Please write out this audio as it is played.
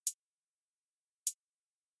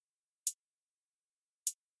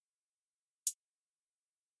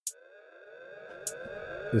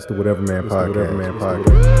It's the Whatever Man Podcast. Whatever Man Podcast.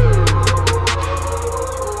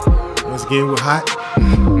 Once again, we're hot.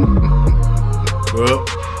 Well,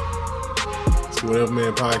 it's the Whatever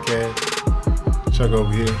Man Podcast. Chuck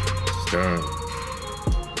over here. Jerm.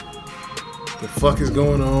 The fuck is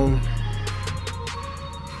going on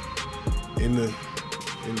in the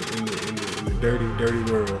dirty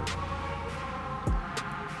world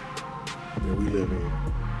that we live in?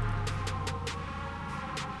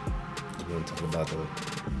 We're going to talk about the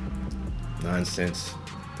nonsense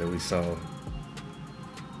that we saw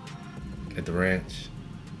at the ranch.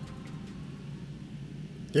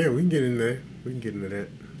 Yeah, we can get in there. We can get into that.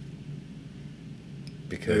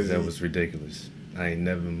 Because that was ridiculous. I ain't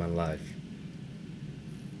never in my life.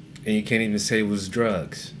 And you can't even say it was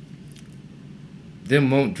drugs. Them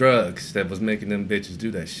weren't drugs that was making them bitches do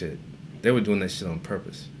that shit. They were doing that shit on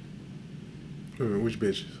purpose. Which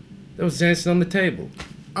bitches? They was dancing on the table.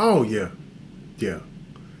 Oh, yeah.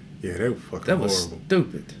 Yeah, they were fucking horrible. That was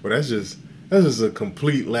stupid. Well, that's just a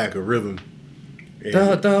complete lack of rhythm.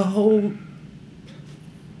 The whole...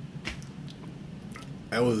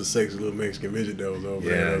 That was a sexy little Mexican midget that was over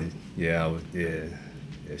there. Yeah,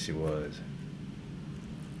 she was.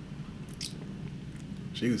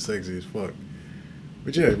 She was sexy as fuck.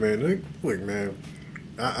 But yeah, man, look, man,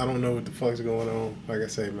 I don't know what the fuck's going on. Like I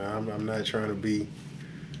say, man, I'm not trying to be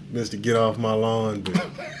Mr. Get Off My Lawn, but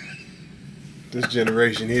this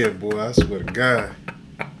generation here, boy, I swear to God,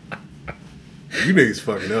 you niggas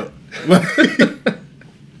fucking up.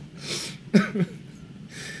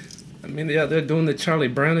 I mean, they're doing the Charlie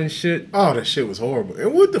Brown and shit. Oh, that shit was horrible.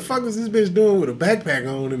 And what the fuck was this bitch doing with a backpack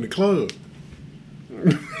on in the club?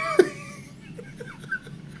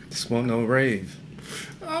 Just want no rave.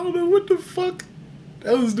 I don't know what the fuck.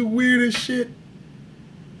 That was the weirdest shit.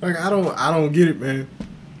 Like, I don't get it, man.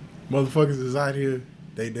 Motherfuckers is out here,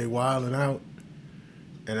 they wilding out,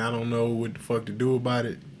 and I don't know what the fuck to do about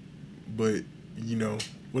it. But, you know,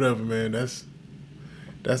 whatever, man. That's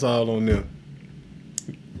all on them.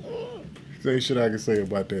 There ain't shit I can say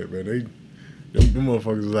about that, man. Them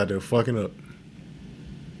motherfuckers was out there fucking up.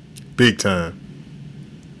 Big time.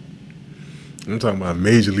 I'm talking about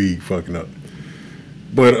major league fucking up.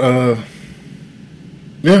 But,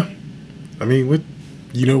 yeah. I mean, what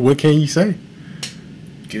can you say?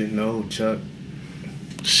 Getting old, Chuck.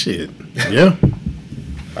 Shit. Yeah.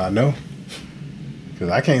 I know. Because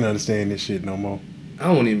I can't understand this shit no more. I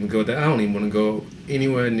don't even go there. I don't even want to go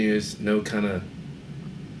anywhere near no kind of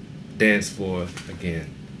dance floor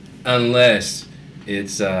again. Unless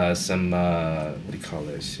it's some, what do you call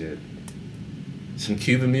that shit? Some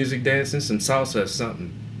Cuban music dancing, some salsa or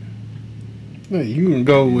something. Yeah, you can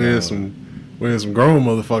go where some grown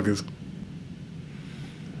motherfuckers.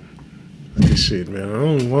 This shit, man. I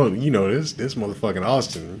don't want, this motherfucking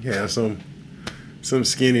Austin. You have some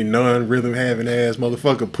skinny non-rhythm having ass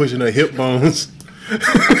motherfucker pushing her hip bones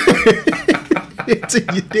into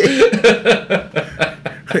your dick.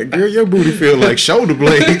 Hey, girl, your booty feel like shoulder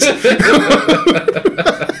blades.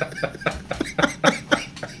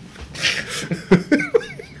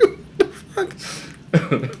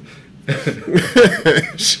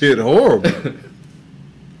 Shit horrible.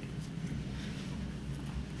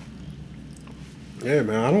 Yeah,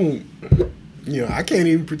 man, I can't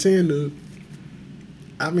even pretend to.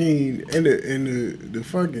 I mean, and the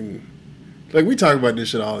fucking, like, we talk about this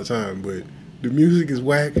shit all the time, but the music is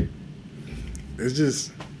whack. It's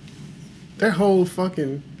just that whole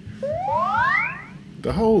fucking,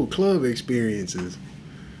 the whole club experience is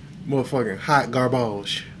motherfucking hot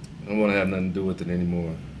garbage. I don't want to have nothing to do with it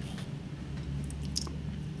anymore.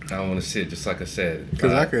 I don't want to sit, just like I said.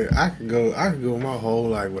 Cause I could go my whole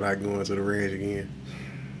life without going to the ranch again.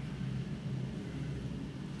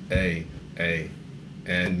 Hey,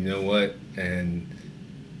 and you know what? And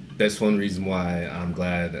that's one reason why I'm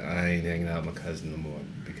glad I ain't hanging out with my cousin no more,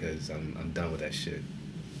 because I'm done with that shit.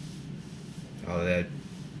 All that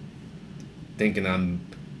thinking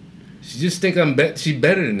she just think she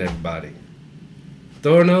better than everybody.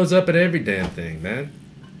 Throw her nose up at every damn thing, man.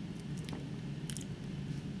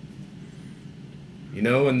 You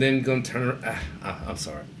know, and then gonna turn her. I'm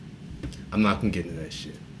sorry. I'm not gonna get into that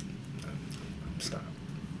shit. I'm stopped.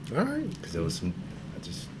 All right. Because I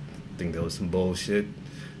just think there was some bullshit.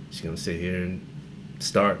 She's gonna sit here and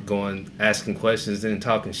start asking questions and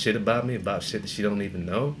talking shit about me, about shit that she don't even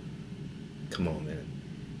know. Come on, man.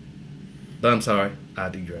 But I'm sorry. I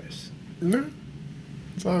digress. No.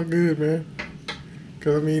 It's all good, man.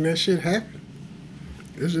 Because, I mean, that shit happened.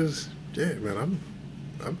 It's just, yeah, man,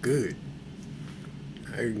 I'm good.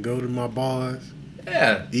 I can go to my bars.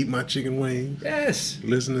 Yeah. Eat my chicken wings. Yes.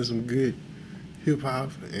 Listen to some good hip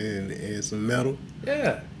hop and some metal.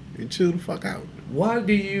 Yeah. And chill the fuck out. Why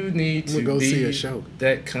do you need to go be see a show.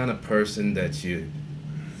 That kind of person that you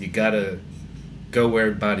gotta go where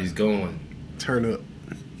everybody's going? Turn up.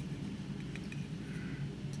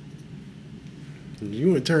 If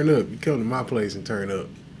you want to turn up, you come to my place and turn up.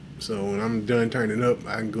 So when I'm done turning up,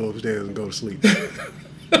 I can go upstairs and go to sleep.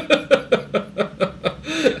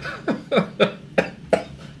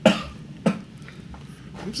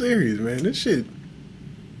 I'm serious, man. This shit.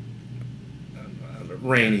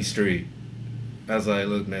 Rainy Street. I was like,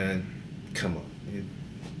 look, man, come on.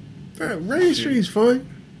 Rainy Street's fun.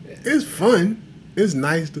 It's fun. It's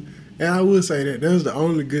nice. And I will say that's the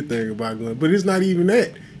only good thing about going. But it's not even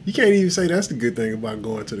that. You can't even say that's the good thing about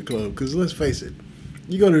going to the club. Because let's face it.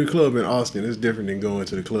 You go to the club in Austin, it's different than going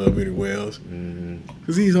to the club anywhere else.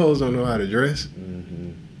 Because these hoes don't know how to dress.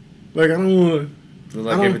 Like, I don't want to...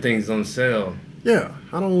 Like everything's on sale. Yeah.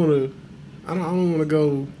 I don't want to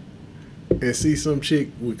go and see some chick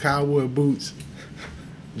with cowboy boots,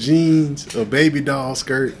 jeans, a baby doll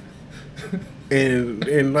skirt,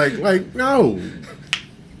 and like no.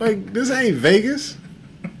 Like, this ain't Vegas.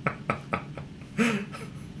 You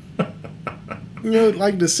know,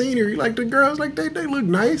 like the scenery, like the girls, like they look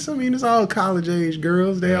nice. I mean, it's all college age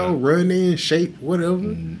girls. They all run in shape,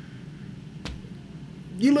 whatever.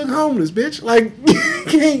 You look homeless, bitch. Like, you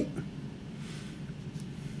can't.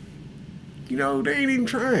 You know, they ain't even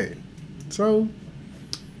trying. So,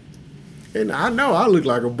 and I know I look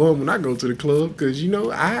like a bum when I go to the club because, you know,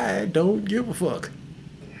 I don't give a fuck.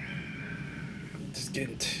 Just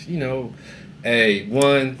getting, you know, hey,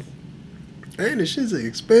 one. And the shit's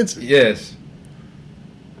expensive. Yes.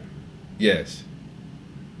 Yes.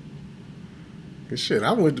 And shit,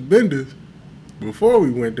 I went to Bender's before we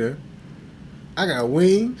went there. I got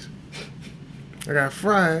wings. I got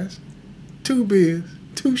fries, 2 beers,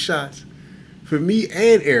 2 shots for me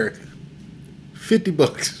and Erica.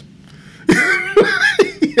 $50.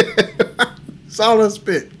 That's all I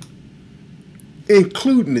spent,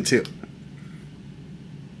 including the tip.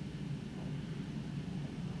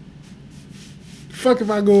 Fuck if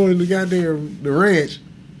I go in the ranch,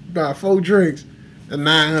 buy 4 drinks, and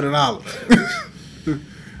 $900.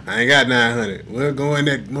 I ain't got 900. Well, go in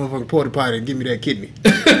that motherfucking porta potty and give me that kidney.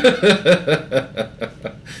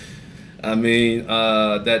 I mean,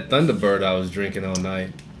 that Thunderbird I was drinking all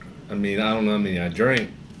night. I mean, I don't know how many I drank,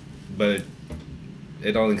 but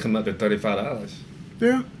it only come up to $35.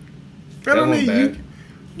 Yeah. That I mean, bad.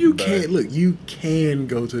 you can't look. You can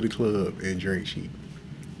go to the club and drink cheap.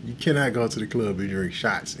 You cannot go to the club and drink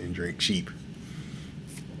shots and drink cheap.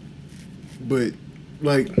 But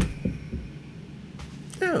like,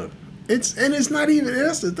 yeah, it's not even.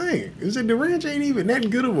 That's the thing. Is that the ranch ain't even that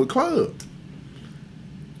good of a club.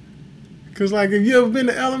 Cause like, have you ever been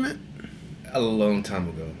to Element? A long time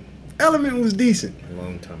ago. Element was decent. A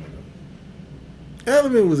long time ago.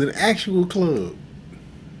 Element was an actual club.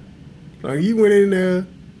 Like, you went in there,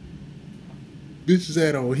 bitches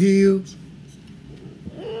had on heels.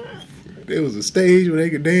 There was a stage where they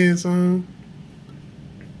could dance on.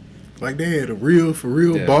 Like, they had a real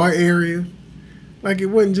bar area. Like, it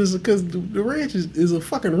wasn't just because the ranch is a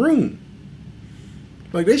fucking room.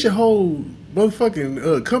 Like, they should hold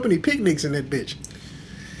motherfucking company picnics in that bitch.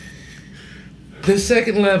 The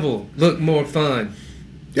second level looked more fun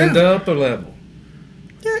than the upper level.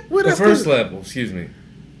 Yeah, the first level, excuse me.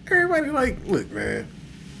 Everybody like, look, man.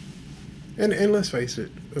 And let's face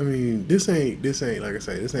it. I mean, this ain't like I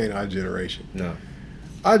say, this ain't our generation. No.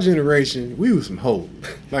 Our generation, we was some hoes.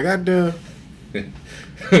 Like, I done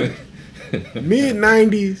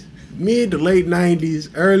mid-90s, mid to late 90s,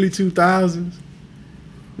 early 2000s.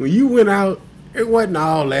 When you went out, it wasn't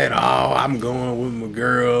all that, oh, I'm going with my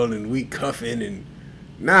girl and we cuffing and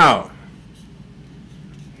no.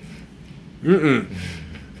 We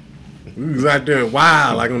was out there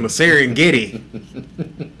wild, like on the Serengeti.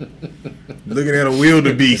 Looking at a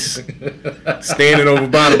wildebeest standing over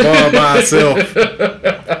by the bar by herself.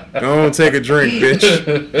 Go on, take a drink, bitch.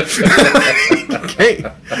 Can't.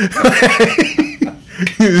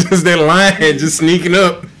 Just that line just sneaking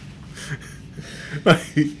up.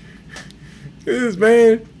 Like, this,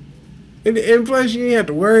 man. And plus, you ain't have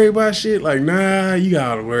to worry about shit. Like, nah, you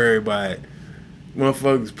gotta worry about it.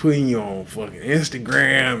 Motherfuckers putting you on fucking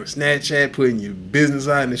Instagram and Snapchat, putting your business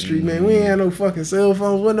out in the street, man. We ain't had no fucking cell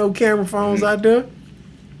phones, wasn't no camera phones out there.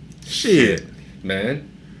 Shit.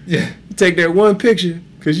 Man. Yeah. You take that one picture,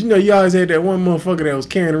 because you know you always had that one motherfucker that was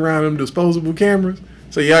carrying around them disposable cameras.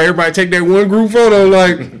 So y'all, everybody take that one group photo,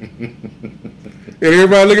 like, and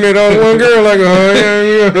everybody looking at all one girl, like, oh,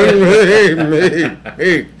 yeah,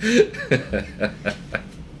 hey.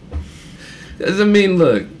 I mean,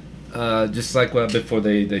 look, just like before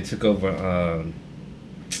they took over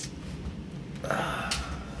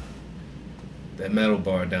that metal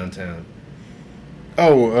bar downtown.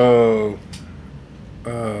 Oh,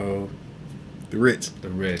 the Ritz. The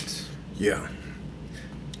Ritz. Yeah.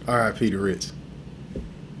 R.I.P. the Ritz.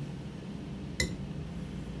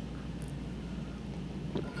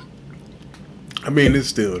 I mean, it's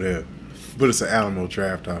still there, but it's an Alamo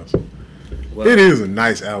Draft House. Well, it is a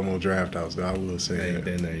nice Alamo Draft House, though, I will say. I ain't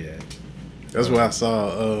been there yet. That's where I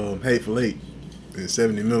saw Hateful Eight in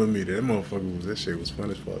 70mm. That motherfucker that shit was fun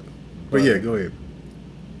as fuck. But yeah, go ahead.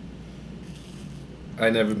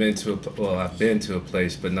 I've been to a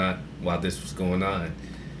place, but not while this was going on.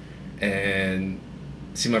 And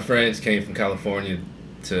see, my friends came from California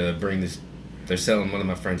to bring this. They're selling one of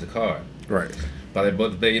my friends a car. Right.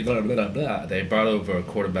 But they brought over a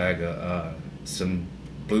quarter bag of some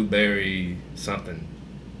blueberry something.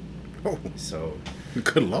 Oh. So.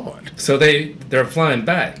 Good Lord. So they're flying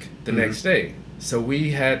back the next day. So we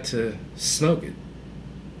had to smoke it.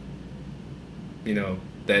 You know,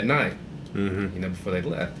 that night. Mm-hmm. You know, before they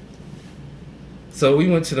left. So we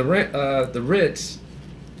went to the Ritz,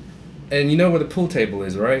 and you know where the pool table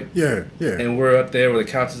is, right? Yeah, yeah. And we're up there where the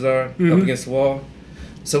couches are, up against the wall.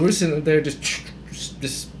 So we're sitting up there just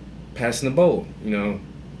passing the bowl, you know.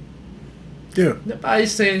 Yeah.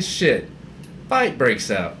 Nobody's saying shit. Fight breaks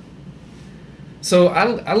out. So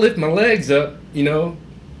I lift my legs up, you know,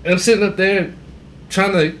 and I'm sitting up there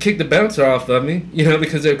trying to kick the bouncer off of me, you know,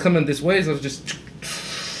 because they're coming this way. So I was just...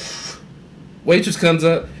 Waitress comes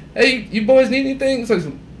up. Hey, you boys need anything? It's like,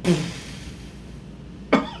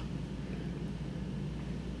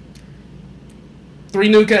 3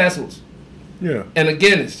 Newcastles. Yeah. And a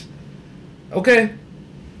Guinness. Okay.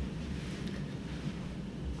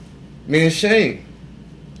 Me and Shane,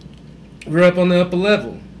 we're up on the upper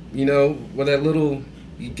level. You know, where that little,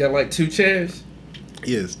 you got like 2 chairs.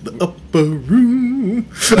 Yes, the upper room.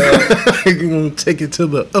 You're going to take it to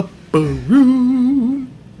the upper room.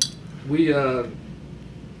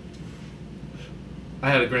 I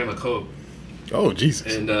had a Grandma Coke. Oh,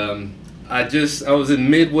 Jesus. And I was in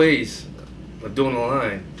midways of doing a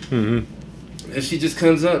line. Mm-hmm. And she just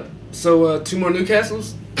comes up. So, 2 more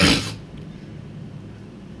Newcastles?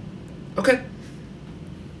 Okay.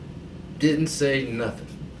 Didn't say nothing.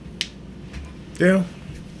 Yeah.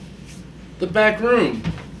 The back room.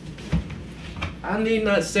 I need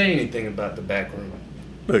not say anything about the back room.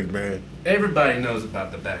 Look, man. Everybody knows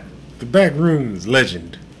about the back room. The back room is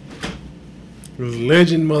legend. It was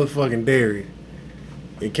legend motherfucking dairy.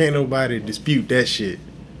 And can't nobody dispute that shit.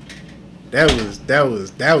 That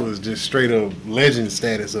was just straight up legend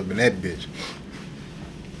status up in that bitch.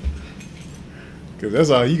 Cause that's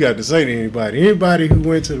all you got to say to anybody. Anybody who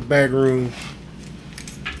went to the back room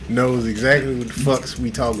knows exactly what the fucks we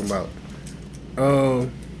talking about.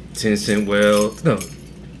 10-cent wells, no,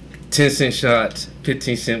 10-cent shots,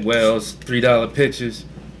 15-cent wells, $3 pitchers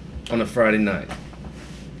on a Friday night.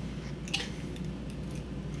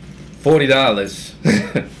 $40.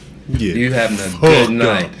 Yeah. You having a good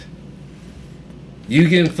night. You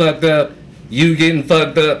getting fucked up, you getting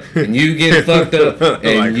fucked up, and you getting fucked up,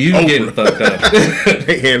 and like you Oprah. Getting fucked up.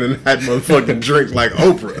 They handing out motherfucking drinks like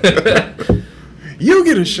Oprah. You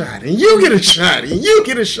get a shot, and you get a shot, and you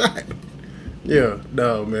get a shot. Yeah,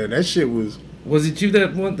 no, man, that shit was... Was it you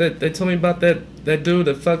that one that they told me about that dude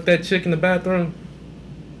that fucked that chick in the bathroom?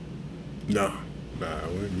 Nah, it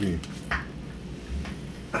wasn't me.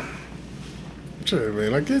 I'm sure,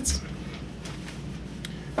 man, like it's...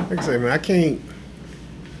 Like I say, man, I can't,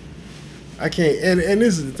 and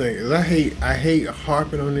this is the thing, is I hate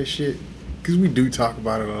harping on this shit, because we do talk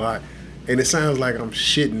about it a lot, and it sounds like I'm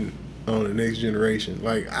shitting on the next generation.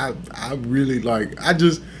 Like, I really, like,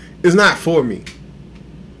 it's not for me.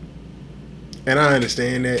 And I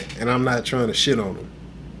understand that, and I'm not trying to shit on them.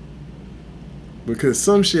 Because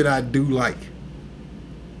some shit I do like.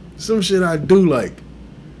 Some shit I do like.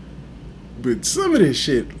 But some of this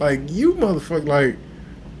shit, like, you motherfucker, like,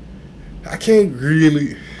 I can't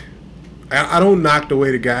really... I don't knock the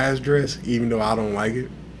way the guys dress, even though I don't like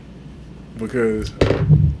it. Because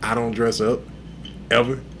I don't dress up.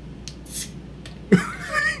 Ever.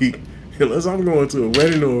 Unless I'm going to a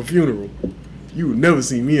wedding or a funeral. You would never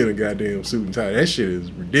see me in a goddamn suit and tie. That shit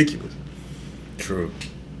is ridiculous. True.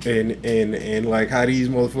 And like how these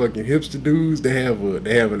motherfucking hipster dudes, they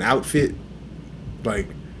have an outfit. Like,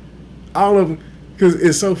 all of them... Because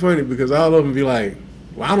it's so funny because all of them be like,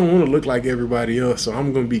 well, I don't want to look like everybody else, so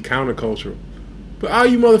I'm going to be countercultural. But all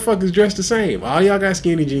you motherfuckers dress the same. All y'all got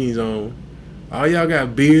skinny jeans on. All y'all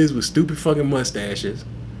got beards with stupid fucking mustaches.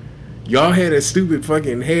 y'all had that stupid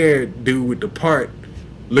fucking hair dude with the part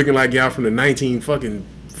looking like y'all from the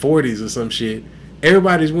 1940s or some shit.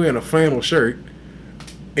 Everybody's wearing a flannel shirt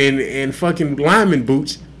and fucking lineman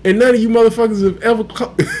boots, and none of you motherfuckers have ever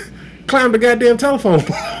climbed a goddamn telephone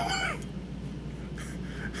pole.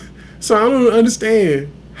 So I don't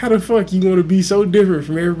understand how the fuck you want to be so different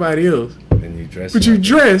from everybody else. And you dress, but you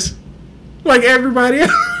dress like everybody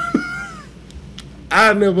else.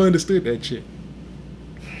 I never understood that shit.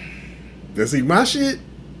 Now see, my shit,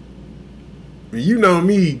 you know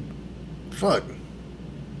me, fuck,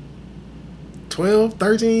 12,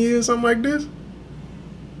 13 years, something like this.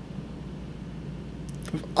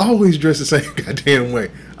 I've always dressed the same goddamn way.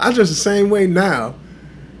 I dress the same way now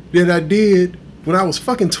that I did when I was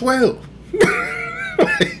fucking 12.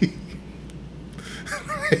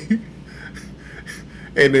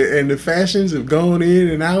 And the fashions have gone in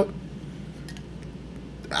and out.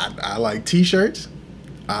 I like t-shirts.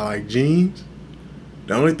 I like jeans.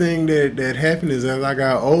 The only thing that happened is as I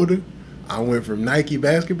got older, I went from Nike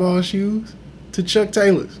basketball shoes to Chuck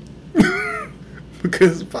Taylors.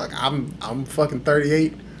 Because fuck, I'm fucking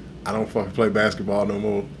 38. I don't fucking play basketball no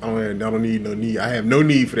more. I don't need no need. I have no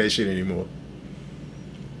need for that shit anymore.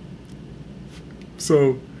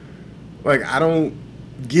 So, like, I don't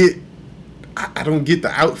get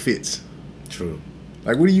the outfits. True.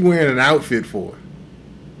 Like, what are you wearing an outfit for?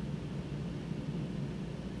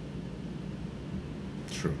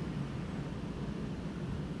 True.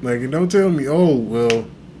 Like, and don't tell me, oh, well,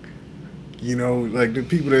 you know, like the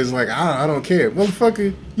people that's like, I don't care.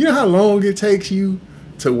 Motherfucker, you know how long it takes you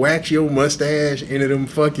to wax your mustache into them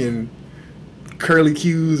fucking curly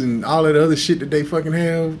cues and all that other shit that they fucking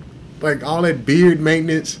have? Like, all that beard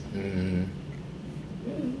maintenance. Mm-hmm.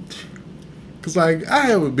 Cause like I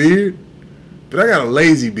have a beard, but I got a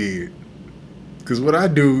lazy beard. Cause what I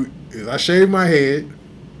do is I shave my head.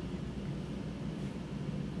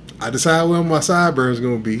 I decide where my sideburns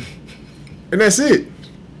gonna be, and that's it.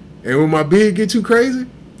 And when my beard get too crazy,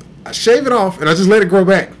 I shave it off and I just let it grow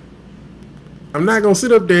back. I'm not gonna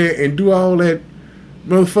sit up there and do all that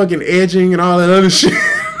motherfucking edging and all that other shit.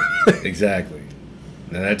 Exactly.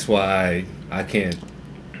 Now that's why I can't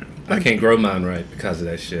grow mine right because of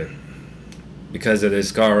that shit. Because of this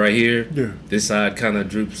scar right here, yeah. This side kind of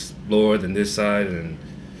droops lower than this side, and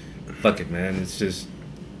fuck it, man. It's just,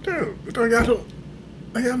 dude,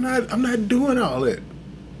 I'm not doing all that.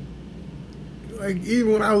 Like,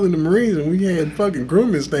 even when I was in the Marines and we had fucking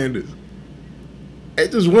grooming standards,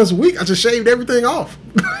 it just once a week I just shaved everything off.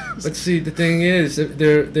 But see, the thing is,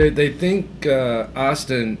 they think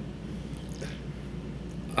Austin.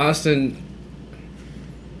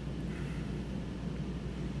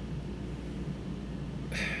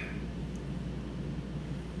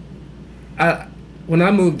 When I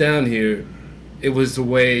moved down here, it was the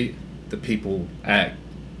way the people act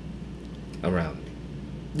around me.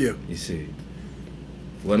 Yeah. You see.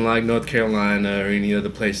 Wasn't like North Carolina or any other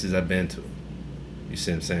places I've been to. You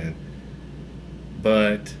see what I'm saying?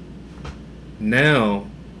 But now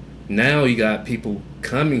you got people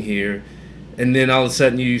coming here, and then all of a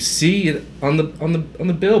sudden you see it on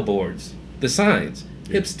the billboards, the signs,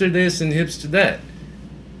 yeah. Hipster this and hipster that.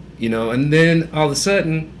 You know, and then all of a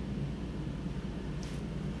sudden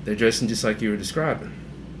they're dressing just like you were describing.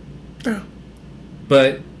 Yeah.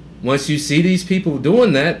 But once you see these people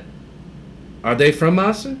doing that, are they from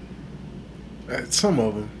Austin? Some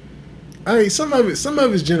of them. I mean, some of it's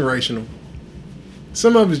generational.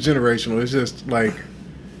 Some of it's generational. It's just like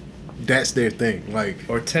that's their thing. Like,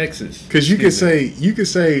 or Texas. Because you could say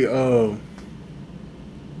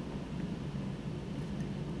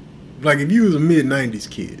like if you was a mid-90s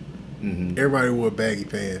kid, mm-hmm. Everybody wore baggy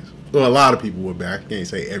pants. Well, a lot of people wore baggy. I can't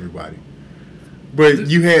say everybody. But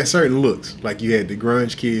you had certain looks. Like you had the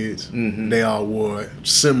grunge kids. Mm-hmm. They all wore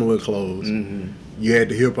similar clothes. Mm-hmm. You had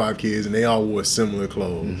the hip-hop kids, and they all wore similar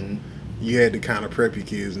clothes. Mm-hmm. You had the kind of preppy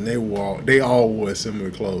kids, and they all wore similar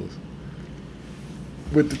clothes.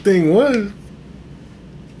 But the thing was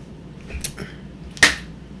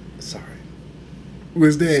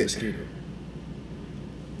that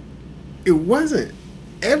it wasn't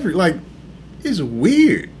it's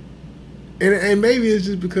weird. And maybe it's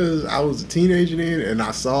just because I was a teenager then and I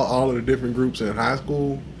saw all of the different groups in high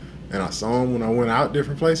school and I saw them when I went out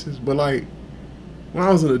different places. But like when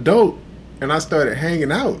I was an adult and I started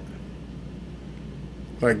hanging out,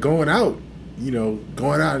 like going out, you know,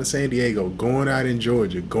 going out in San Diego, going out in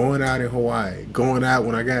Georgia, going out in Hawaii, going out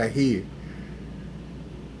when I got here.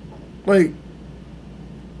 Like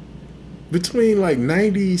between like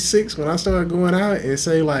 96 when I started going out and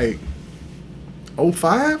say like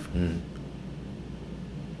 05,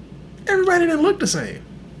 everybody didn't look the same.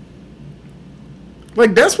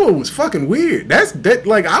 Like, that's what was fucking weird. That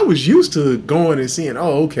like, I was used to going and seeing,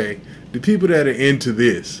 oh, okay, the people that are into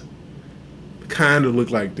this kind of look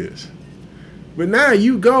like this. But now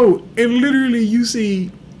you go and literally you see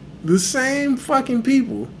the same fucking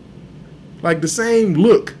people, like the same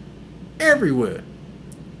look everywhere.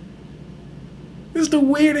 It's the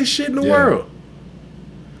weirdest shit in the world.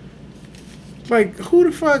 Like, who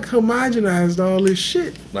the fuck homogenized all this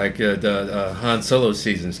shit? Like the Han Solo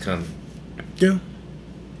season's coming. Yeah.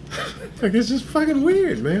 Like, it's just fucking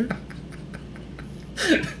weird, man.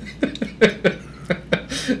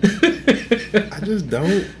 I just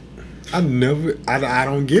don't. I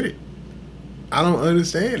don't get it. I don't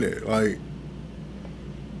understand it. Like,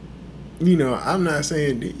 you know, I'm not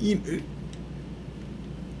saying that,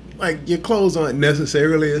 like, your clothes aren't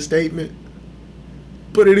necessarily a statement,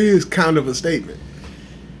 but it is kind of a statement.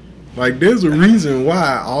 Like, there's a reason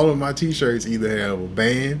why all of my t-shirts either have a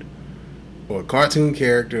band or a cartoon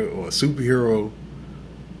character or a superhero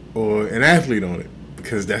or an athlete on it,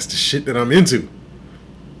 because that's the shit that I'm into.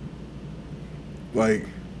 Like,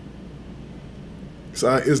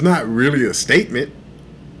 so it's not really a statement,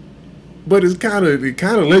 but it kind of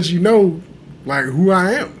lets you know, like, who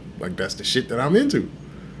I am. Like, that's the shit that I'm into.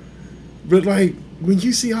 But, like, when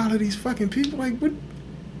you see all of these fucking people,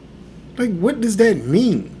 what does that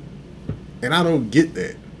mean? And I don't get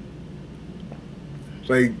that.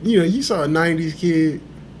 Like, you know, you saw a 90s kid,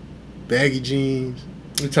 baggy jeans.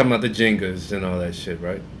 You're talking about the Jengas and all that shit,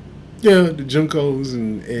 right? Yeah, the Junkos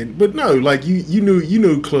and but no, like, you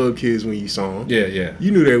knew club kids when you saw them. Yeah. You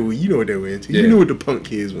know what they were into. Yeah. You knew what the punk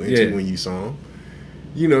kids were into when you saw them.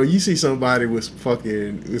 You know, you see somebody with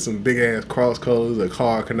some big ass cross colors, a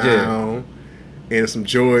car canal, and some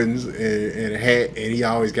Jordans and a hat, and he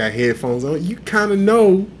always got headphones on. You kind of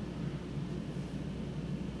know,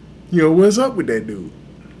 you know, what's up with that dude.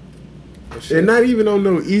 And not even on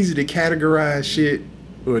no easy to categorize shit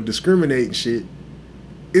or discriminate shit.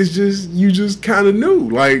 It's just, you just kind of knew.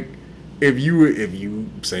 Like, if you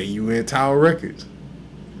say you were in Tower Records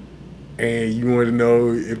and you wanted to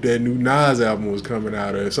know if that new Nas album was coming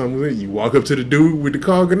out or something, you walk up to the dude with the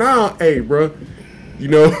car canal, hey, bro, you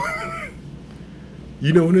know,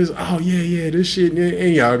 you know when it's, oh yeah, this shit,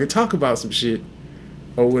 and y'all can talk about some shit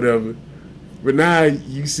or whatever. But now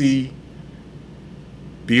you see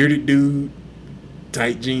bearded dude,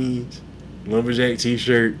 tight jeans, lumberjack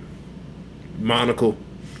t-shirt, monocle.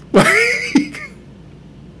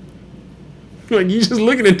 Like, you just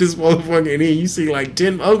looking at this motherfucker and then you see like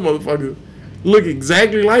 10 other motherfuckers look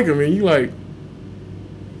exactly like him and you like,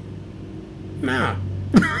 nah.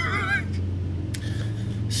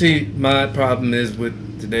 See, my problem is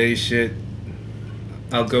with today's shit,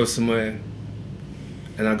 I'll go somewhere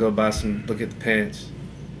and I'll go look at the pants,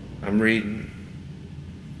 I'm reading,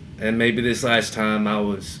 and maybe this last time I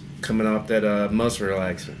was coming off that muscle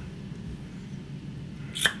relaxer.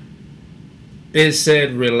 It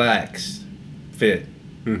said relaxed fit.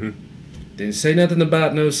 Mm-hmm. Didn't say nothing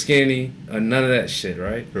about no skinny or none of that shit,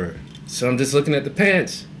 right? Right. So I'm just looking at the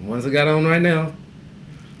pants. The ones I got on right now.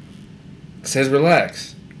 It says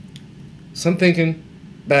relax. So I'm thinking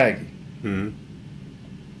baggy. Mm-hmm.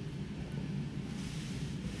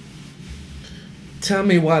 Tell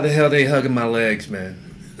me why the hell they hugging my legs, man.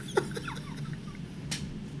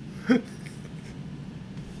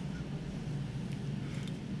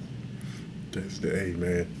 That's the A,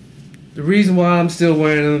 man. The reason why I'm still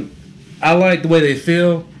wearing them, I like the way they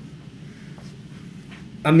feel.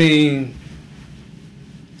 I mean,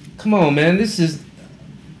 come on, man. This is...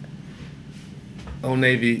 Old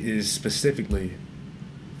Navy is specifically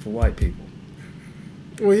for white people.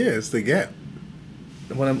 Well, yeah, it's the Gap.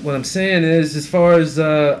 What I'm saying is, as far as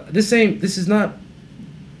this is not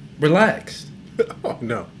relaxed. Oh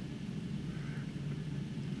no.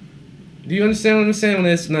 Do you understand what I'm saying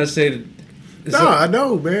when I say that? No, I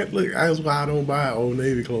know, man. Look, that's why I don't buy Old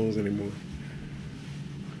Navy clothes anymore.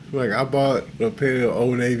 Like, I bought a pair of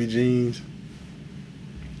Old Navy jeans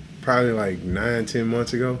probably like 9-10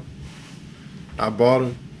 months ago. I bought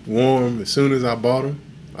them, wore them. As soon as I bought them,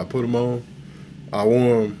 I put them on. I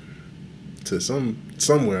wore them to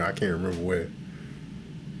somewhere, I can't remember where.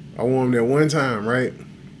 I wore them that one time, right?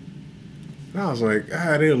 And I was like,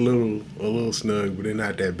 they're a little snug, but they're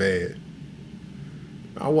not that bad.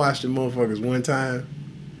 I watched the motherfuckers one time.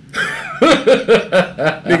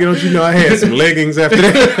 Nigga, don't you know I had some leggings after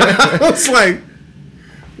that? I was like,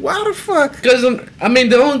 why the fuck? Because I mean,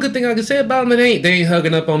 the only good thing I can say about them, they ain't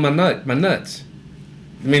hugging up on my nuts.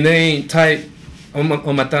 I mean, they ain't tight on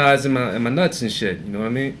my thighs and my nuts and shit. You know what I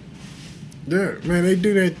mean? Yeah, man, they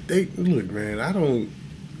do that. Look, man, I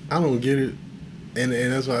don't get it. And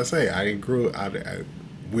that's why I say I didn't grow up.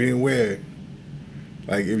 We didn't wear.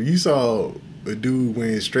 Like if you saw a dude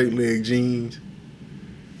wearing straight leg jeans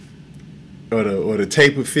or the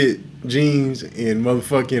taper fit jeans in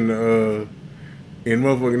motherfucking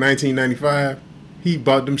 1995, he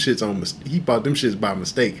bought them shits by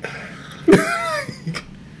mistake.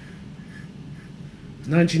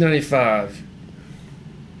 1995.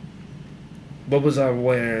 What was I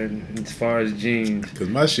wearing as far as jeans? Because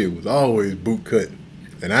my shit was always boot cut.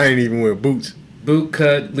 And I ain't even wear boots. Boot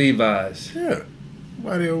cut Levi's. Yeah.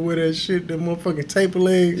 Why they wear that shit, them motherfucking taper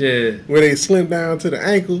legs? Yeah. Where they slim down to the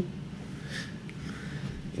ankle.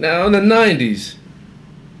 Now in the 90s,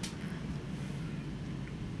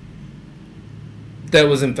 that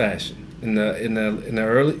was in fashion. In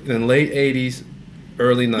the late 80s,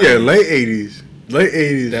 early 90s. Yeah, late 80s. Late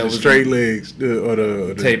 80s, that the was straight legs,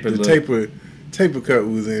 the taper cut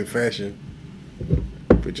was in fashion.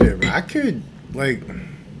 But yeah, man, I could, like,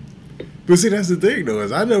 but see, that's the thing, though,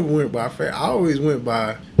 is I never went by fashion. I always went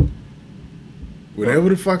by whatever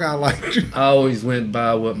the fuck I liked. I always went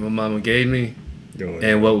by what my mama gave me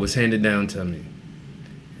and what was handed down to me.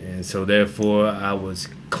 And so, therefore, I was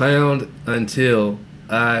clowned until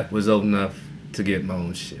I was old enough to get my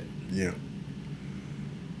own shit. Yeah.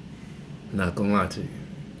 Not gonna lie to you.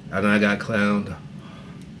 And I got clowned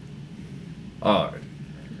hard.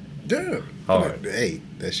 Yeah. Hard. Hey,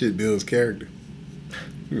 that shit builds character.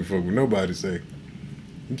 You can fuck with nobody say.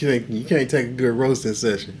 You can't take a good roasting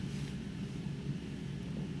session.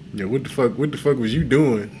 Yeah, what the fuck was you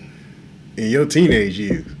doing in your teenage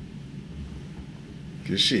years?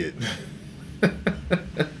 Cause shit.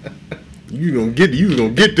 you gonna get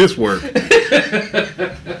this work.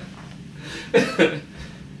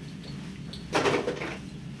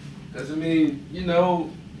 Cause I mean, you know,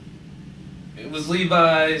 it was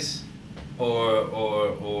Levi's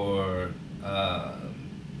or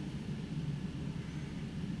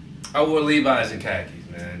I wore Levi's and khakis,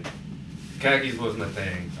 man. Khakis was my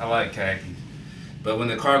thing. I like khakis. But when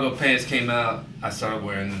the cargo pants came out, I started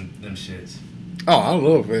wearing them shits. Oh, I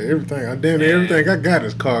love everything. Everything I got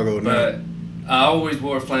is cargo now. But I always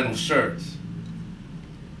wore flannel shirts.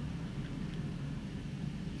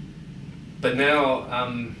 But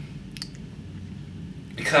now,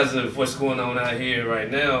 because of what's going on out here right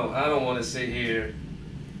now, I don't want to sit here.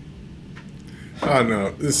 Oh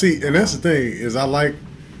no. See, and that's the thing, is I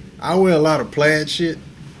wear a lot of plaid shit.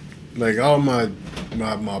 Like all my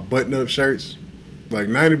button-up shirts, like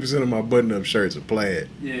 90% of my button-up shirts are plaid.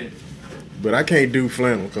 Yeah. But I can't do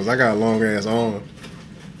flannel because I got long ass arms.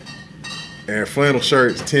 And flannel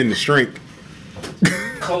shirts tend to shrink.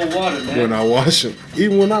 Cold water, man. When I wash them.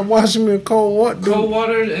 Even when I wash them in cold water. Cold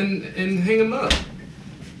water and hang them up.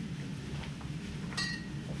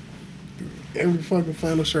 Every fucking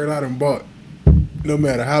flannel shirt I done bought, no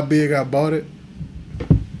matter how big I bought it,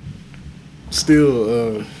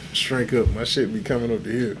 still shrink up. My shit be coming up to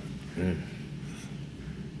here. Mm.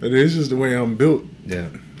 But it's just the way I'm built. Yeah.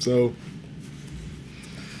 So,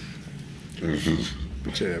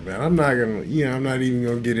 but yeah, man, I'm not even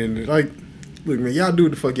gonna get into, like, look, man, y'all do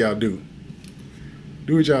what the fuck y'all do.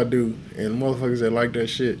 Do what y'all do, and motherfuckers that like that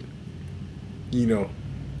shit, you know,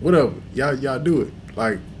 whatever, y'all do it.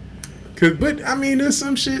 Like, but I mean, there's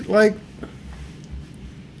some shit like,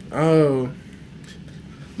 my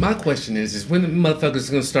question is when the motherfuckers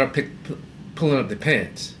gonna start pulling up their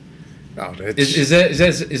pants? Oh, that's is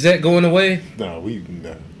that going away? No.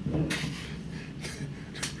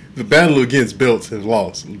 The battle against belts has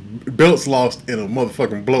lost. Belts lost in a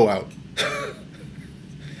motherfucking blowout.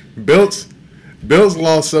 Belts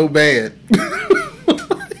lost so bad.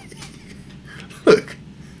 Look,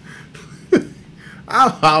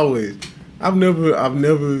 I'm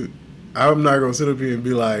not gonna sit up here and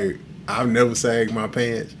be like, I've never sagged my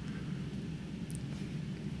pants.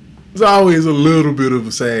 There's always a little bit of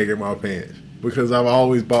a sag in my pants because I've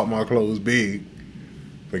always bought my clothes big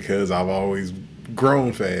because I've always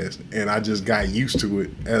grown fast and I just got used to it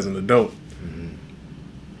as an adult. Mm-hmm.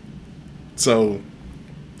 So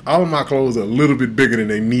all of my clothes are a little bit bigger than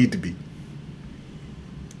they need to be.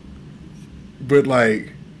 But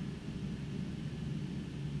like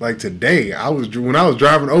today, when I was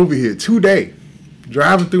driving over here today,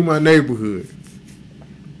 driving through my neighborhood,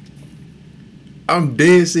 I'm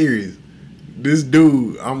dead serious. This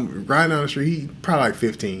dude, I'm riding down the street, he probably like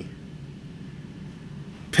 15.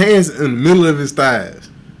 Pants in the middle of his thighs.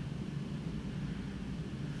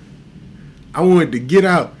 I wanted to get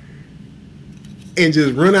out and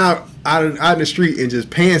just run out in the street and just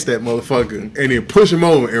pants that motherfucker and then push him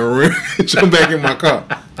over and run and jump back in my car.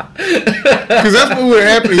 Because that's what would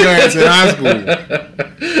happen to your ass in high school.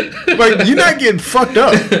 Like, you're not getting fucked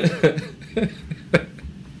up.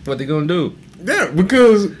 What they gonna do? Yeah,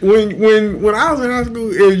 because when I was in high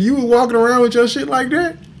school, if you were walking around with your shit like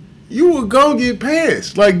that, you would go get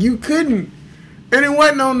passed. Like, you couldn't. And it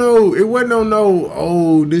wasn't on no,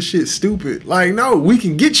 oh, this shit's stupid. Like, no, we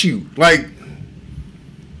can get you. Like,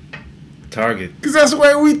 Target. because that's the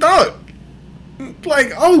way we thought.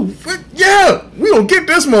 Like, oh, yeah, we gonna get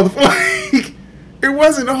this motherfucker. Like, it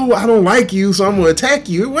wasn't, oh, I don't like you, so I'm gonna attack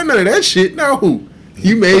you. It wasn't none of that shit. No.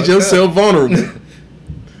 You made yourself vulnerable.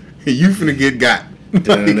 And you finna get got.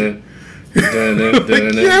 Like,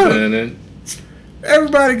 yeah.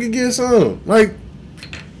 Everybody could get some. Like,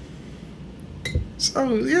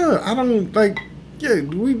 so, yeah, I don't, like, yeah,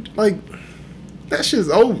 we, like, that shit's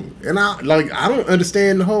over. And I don't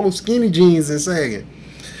understand the whole skinny jeans and sagging.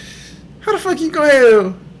 How the fuck you gonna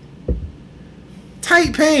have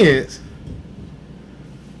tight pants,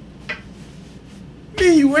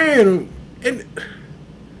 then you wearing them, and,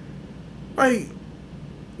 like,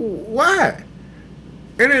 why?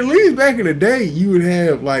 And at least back in the day, you would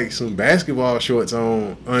have, like, some basketball shorts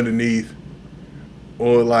on underneath,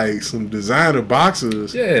 or, like, some designer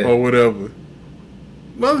boxers, or whatever.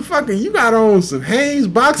 Motherfucker, you got on some Hanes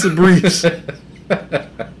boxer briefs.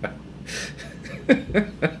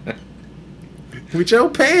 With your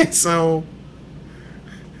pants on.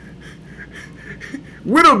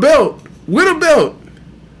 With a belt.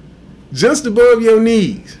 Just above your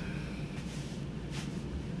knees.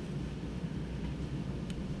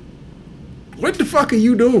 What the fuck are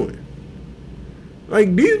you doing?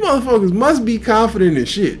 Like, these motherfuckers must be confident in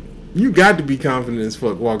shit. You got to be confident as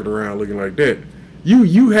fuck walking around looking like that.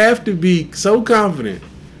 You have to be so confident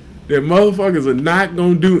that motherfuckers are not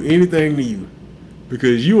gonna do anything to you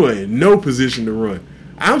because you are in no position to run.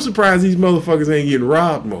 I'm surprised these motherfuckers ain't getting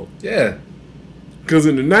robbed more. Yeah. Because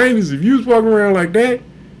in the 90s, if you was walking around like that,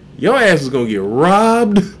 your ass was gonna get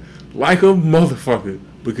robbed like a motherfucker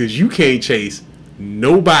because you can't chase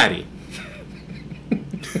nobody.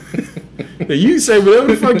 Now, you say whatever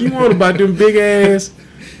the fuck you want about them big ass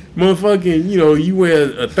motherfucking, you know, you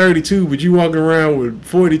wear a 32, but you walking around with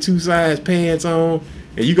 42 size pants on,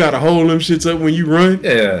 and you gotta hold them shits up when you run.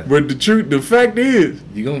 Yeah. But the fact is,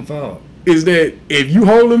 you gonna fall. Is that if you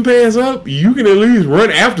hold them pants up, you can at least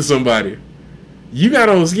run after somebody. You got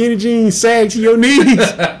on skinny jeans, sag to your knees.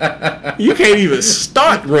 You can't even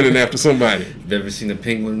start running after somebody. You ever seen a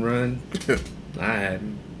penguin run? I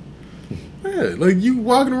hadn't. Yeah, like you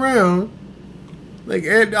walking around, like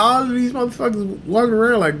all of these motherfuckers walking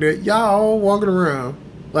around like that. Y'all all walking around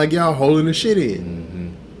like y'all holding the shit in. Mm-hmm.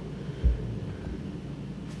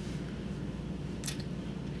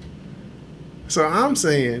 So I'm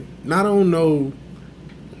saying, not on no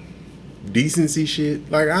decency shit.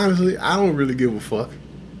 Like, honestly, I don't really give a fuck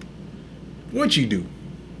what you do.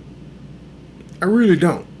 I really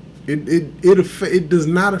don't. It does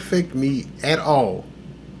not affect me at all.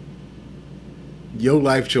 Your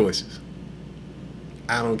life choices.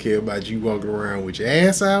 I don't care about you walking around with your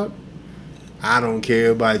ass out. I don't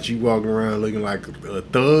care about you walking around looking like a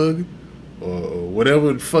thug or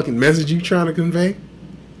whatever fucking message you trying to convey.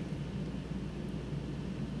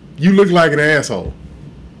 You look like an asshole.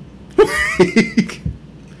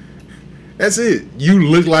 That's it. You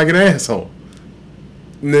look like an asshole.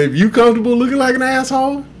 Now, if you comfortable looking like an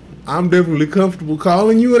asshole, I'm definitely comfortable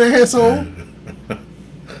calling you an asshole.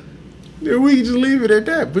 Yeah, we can just leave it at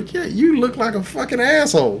that. But yeah, you look like a fucking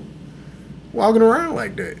asshole walking around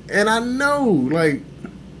like that. And I know, like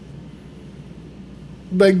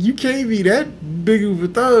you can't be that big of a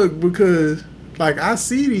thug because, like, I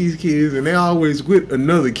see these kids and they always with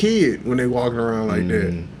another kid when they walking around like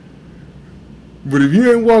that. But if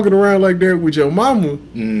you ain't walking around like that with your mama,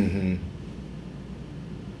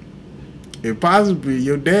 if possibly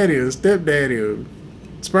your daddy or stepdaddy or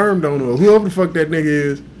sperm donor or whoever the fuck that nigga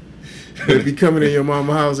is, that be coming in your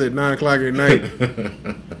mama's house at 9 o'clock at night.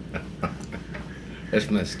 That's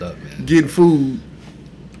messed up, man. Getting food.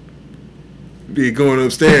 Then going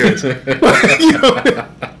upstairs. You know?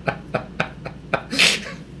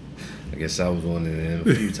 I guess I was one of them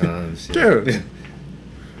a few times. Yeah.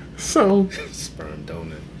 So sperm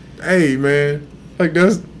donor. Hey man, like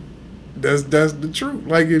that's the truth.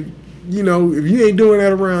 Like if you ain't doing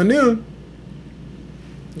that around them,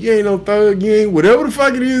 you ain't no thug. You ain't whatever the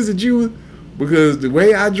fuck it is that you. Because the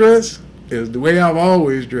way I dress is the way I've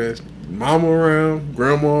always dressed. Mama around,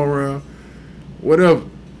 grandma around, whatever.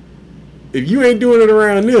 If you ain't doing it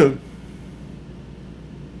around them,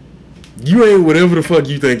 you ain't whatever the fuck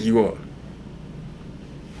you think you are.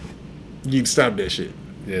 You can stop that shit.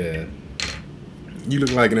 Yeah. You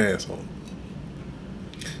look like an asshole.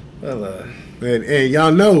 Well, and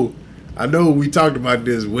y'all know I know we talked about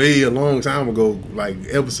this way a long time ago, like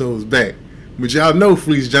episodes back. But y'all know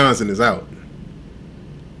Fleece Johnson is out.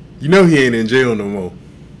 You know he ain't in jail no more.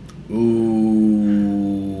 Ooh.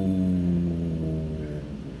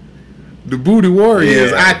 The Booty Warrior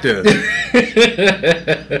is out there.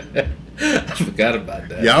 I forgot about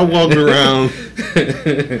that. Y'all walking around.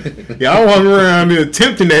 Y'all walking around here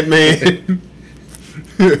tempting that man.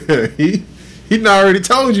 He done already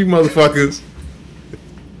told you motherfuckers.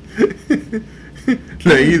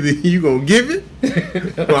 Now either you gonna give it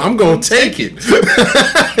or I'm gonna take it.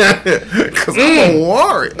 Cause I'm a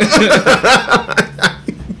warrior.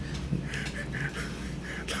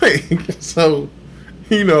 Like, so,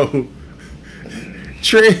 you know,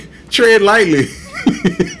 tread lightly.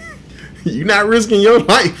 You're not risking your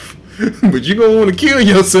life, but you're gonna want to kill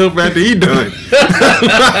yourself after he done.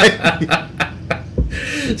 Like,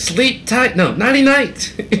 sleep tight. No, nighty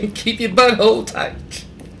night. Keep your butthole tight.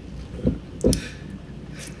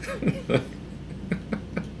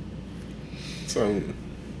 So,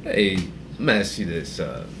 hey, let me ask you this.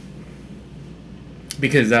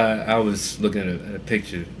 Because I was looking at a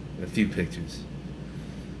few pictures.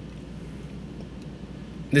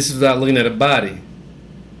 This is without looking at a body.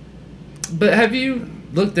 But have you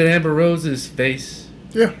looked at Amber Rose's face?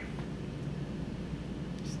 yeah.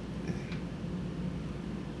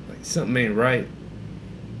 Like something ain't right.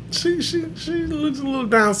 She looks a little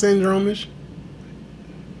Down syndrome-ish.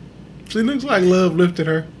 She looks like love lifted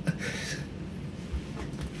her.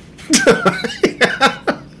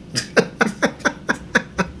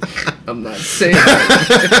 I'm not saying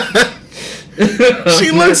that.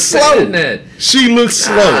 She looks slow. That. She looks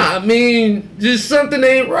slow. I mean, just something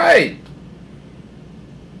ain't right.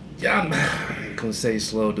 Yeah, I ain't gonna say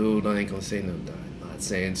slow, dude. I ain't gonna say no. I'm not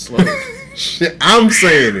saying slow. Shit, I'm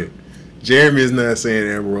saying it. Jeremy is not saying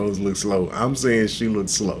Amber Rose looks slow. I'm saying she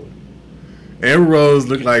looks slow. Amber Rose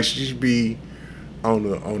looked like she should be on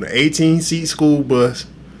the 18-seat school bus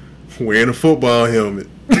wearing a football helmet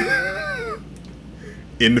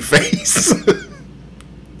in the face.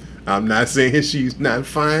 I'm not saying she's not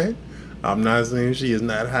fine. I'm not saying she is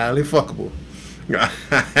not highly fuckable.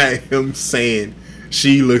 I am saying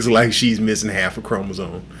she looks like she's missing half a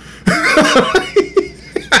chromosome.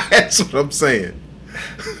 That's what I'm saying.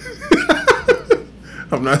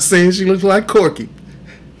 I'm not saying she looks like Corky.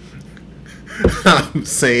 I'm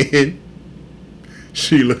saying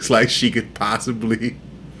she looks like she could possibly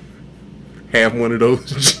have one of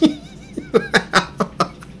those genes.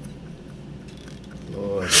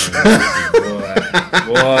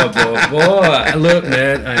 Boy. Look,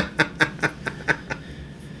 man.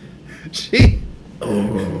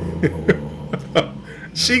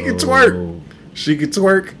 She can twerk. She can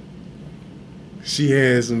twerk. She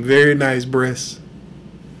has some very nice breasts.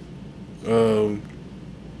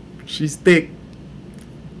 She's thick.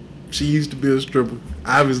 She used to be a stripper.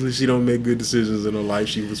 Obviously, she don't make good decisions in her life.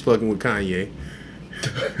 She was fucking with Kanye,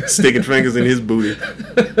 sticking fingers in his booty.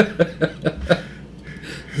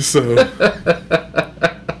 So,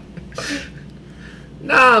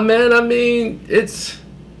 nah, man. I mean, it's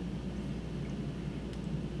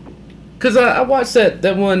because I watched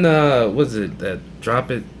that one. What's it? That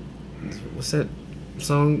Drop It. What's that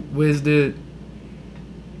song Wiz did?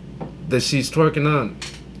 That she's twerking on.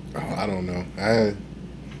 oh, I don't know. I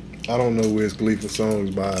don't know Wiz Khalifa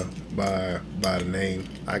songs by the name.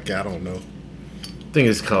 I don't know. I think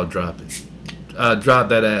it's called Drop It. Drop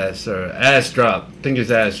that ass or ass drop. I think it's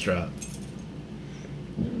ass drop.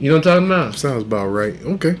 You know what I'm talking about? Sounds about right.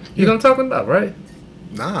 Okay. You know what I'm talking about, right?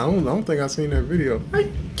 Nah, I don't think I've seen that video.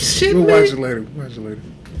 Shit, We'll man. watch it later.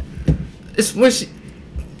 It's when she.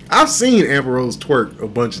 I've seen Amber Rose twerk a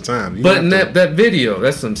bunch of times. You But have in to- that video,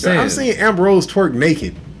 that's what I'm saying. I've seen Amber Rose twerk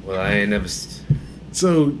naked. Well, I ain't never.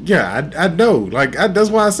 So yeah, I know. Like that's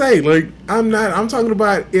why I say like I'm talking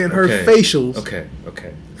about in her Okay. facials. Okay.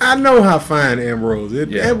 I know how fine Amber Rose is.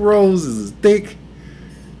 Yeah. Amber Rose is a thick,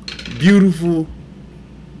 beautiful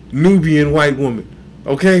Nubian white woman.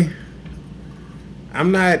 Okay.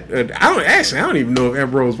 I'm not. I don't even know if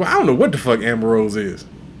Amber Rose. I don't know what the fuck Amber Rose is.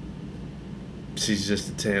 She's just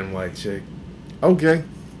a tan white chick. Okay.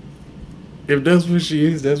 If that's what she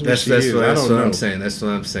is, that's what she is. That's what I'm saying. That's what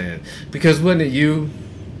I'm saying. Because wasn't it you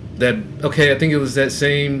that? Okay, I think it was that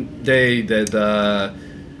same day that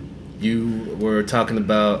you were talking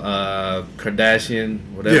about Kardashian,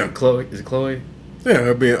 whatever. Yeah. Chloe, is it Chloe? Yeah,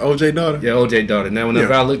 her being OJ daughter. Yeah, OJ daughter. Now,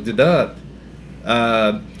 whenever I looked it up,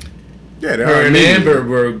 Yeah, her and Amber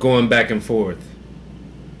were going back and forth,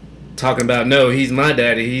 talking about no, he's my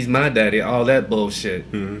daddy, all that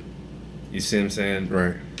bullshit. Mm-hmm. You see what I'm saying?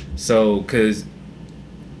 Right. So, because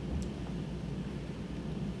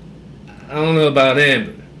I don't know about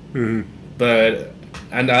Amber, Mm-hmm. but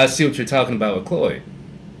I see what you're talking about with Chloe.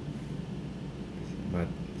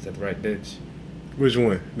 Is that the right bitch? Which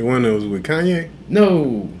one? The one that was with Kanye?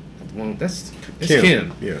 No, that's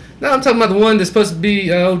Kim. Yeah. No, I'm talking about the one that's supposed to be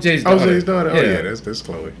OJ's daughter. OJ's daughter? Oh, yeah, that's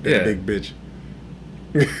Chloe. That Yeah. big bitch.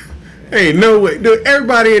 Hey, no way. Dude,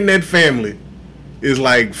 everybody in that family is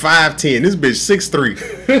like 5'10". This bitch 6'3".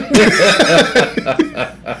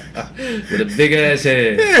 With a big ass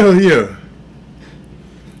head. Hell yeah.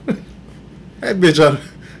 That bitch ought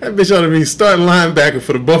to be starting linebacker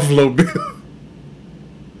for the Buffalo Bills.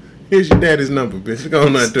 Here's your daddy's number, bitch. Go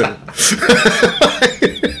on out there.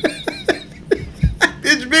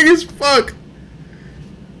 Bitch big as fuck.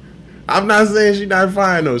 I'm not saying she not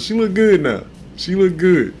fine though. She look good now. She look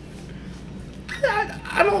good.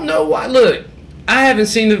 I don't know why. Look, I haven't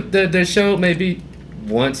seen the show maybe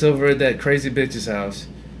once over at that crazy bitch's house.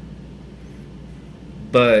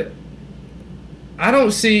 But I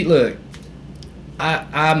don't see. Look,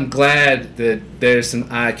 I'm glad that there's some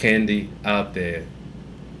eye candy out there.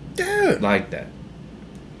 Yeah. Like that.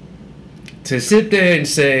 To sit there and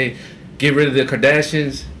say, get rid of the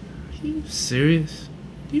Kardashians. Are you serious?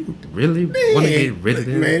 You really want to get rid of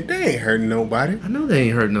them? Man, they ain't hurting nobody. I know they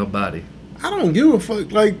ain't hurt nobody. I don't give a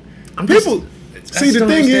fuck. Like, I'm people. See, the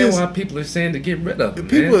thing is, why people are saying to get rid of them.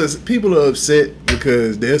 People are upset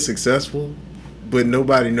because they're successful, but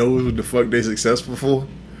nobody knows what the fuck they're successful for.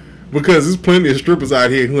 Because there's plenty of strippers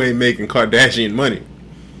out here who ain't making Kardashian money.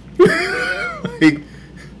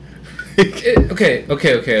 Okay.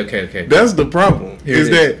 That's the problem. Here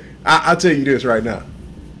That I'll tell you this right now.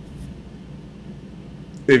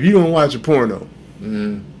 If you don't watch a porno,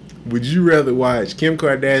 would you rather watch Kim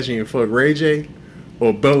Kardashian fuck Ray J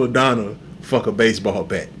or Belladonna fuck a baseball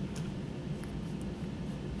bat?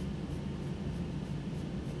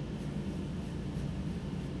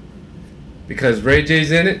 Because Ray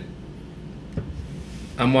J's in it,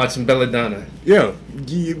 I'm watching Belladonna. Yeah,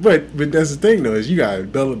 but that's the thing though, is you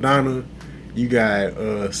got Belladonna, you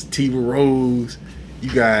got Sativa Rose,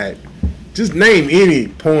 you got, just name any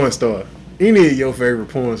porn star, any of your favorite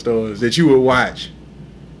porn stars that you would watch,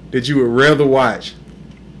 that you would rather watch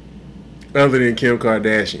other than Kim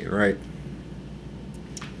Kardashian, right?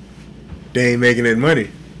 They ain't making that money.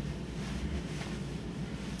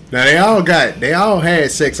 Now they all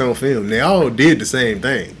had sex on film. They all did the same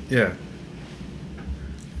thing. Yeah.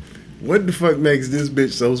 What the fuck makes this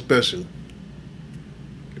bitch so special?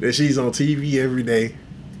 That she's on TV every day.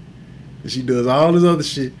 That she does all this other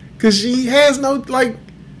shit. Cause she has no, like,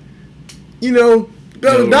 you know,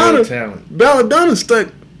 Belladonna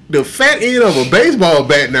stuck the fat end of a baseball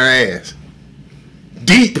bat in her ass.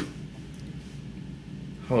 Deep.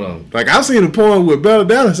 Hold on. Like, I've seen a porn where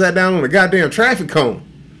Belladonna sat down on a goddamn traffic cone.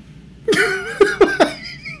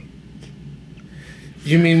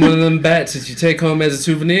 You mean one of them bats that you take home as a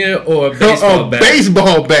souvenir, or a baseball bat? A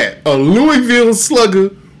baseball bat. A Louisville Slugger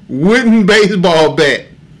wooden baseball bat.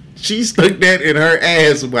 She stuck that in her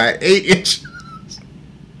ass by 8 inches.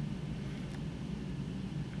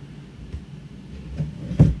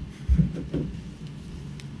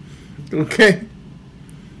 Okay.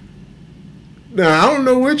 Now, I don't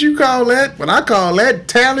know what you call that, but I call that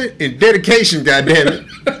talent and dedication, goddammit.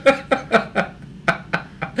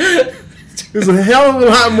 It's a hell of a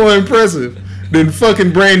lot more impressive than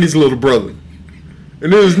fucking Brandy's little brother.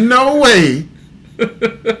 And there's no way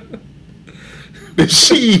that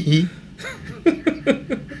she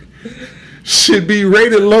should be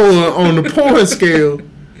rated lower on the porn scale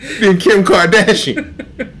than Kim Kardashian.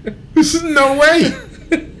 There's no way.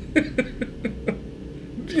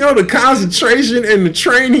 You know the concentration and the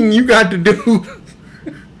training you got to do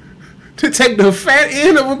to take the fat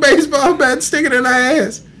end of a baseball bat and stick it in her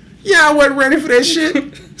ass. Yeah, I wasn't ready for that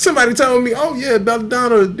shit. Somebody told me, oh yeah,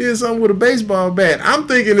 Belladonna did something with a baseball bat. I'm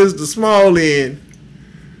thinking it's the small end.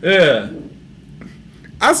 Yeah.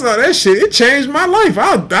 I saw that shit. It changed my life.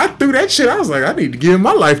 I threw that shit. I was like, I need to give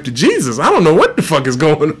my life to Jesus. I don't know what the fuck is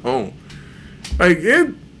going on. Like,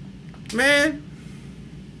 it, man.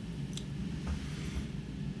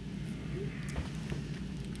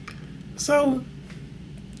 So.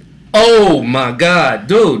 Oh my God,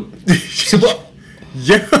 dude.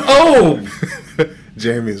 Yeah. Oh.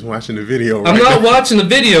 Jeremy's watching the video right I'm not now. watching the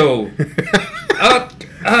video.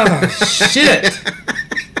 Shit.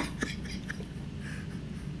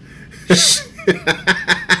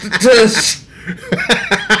 Just.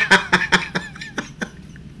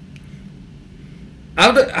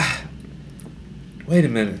 Wait a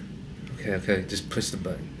minute. Okay. Just push the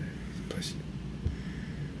button. Push it.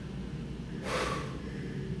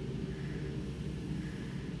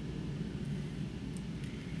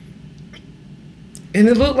 And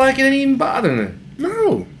it looked like it ain't even bothering her.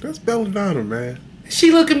 No, that's Belladonna, man.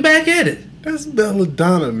 She looking back at it. That's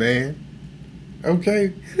Belladonna, man.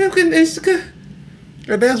 Okay?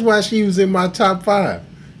 And that's why she was in my top 5.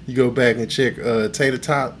 You go back and check Tater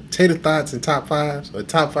Thoughts and Top 5s, or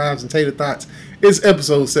Top 5s and Tater Thoughts. It's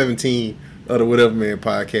episode 17 of the Whatever Man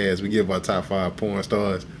podcast. We give our top 5 porn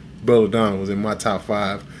stars. Belladonna was in my top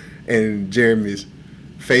 5. And Jeremy's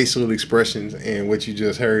facial expressions and what you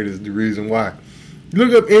just heard is the reason why.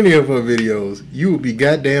 Look up any of her videos. You will be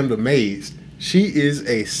goddamn amazed. She is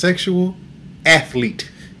a sexual athlete.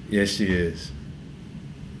 Yes, she is.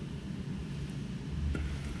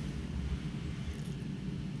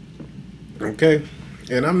 Okay,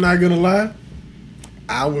 and I'm not gonna lie,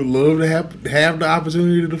 I would love to have the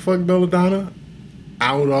opportunity to fuck Belladonna.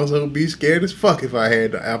 I would also be scared as fuck if I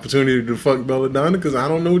had the opportunity to fuck Belladonna, because I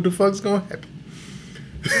don't know what the fuck's gonna happen.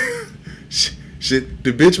 Shit,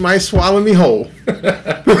 the bitch might swallow me whole.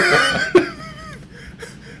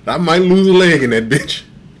 I might lose a leg in that bitch.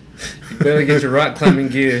 You better get your rock climbing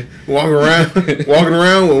gear. Walking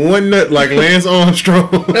around with one nut like Lance Armstrong.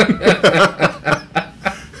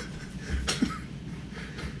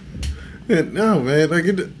 No, man, like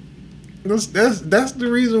that's the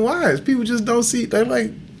reason why. Is people just don't see. They're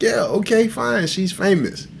like, yeah, okay, fine, she's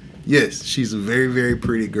famous. Yes, she's a very, very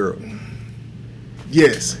pretty girl.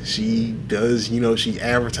 Yes, she does. She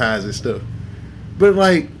advertises stuff, but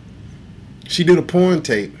like, she did one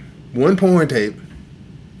porn tape,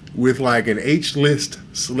 with like an H-list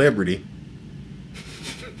celebrity.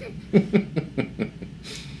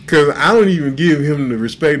 Because I don't even give him the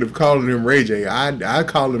respect of calling him Ray J. I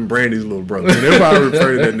call him Brandy's little brother. Whenever I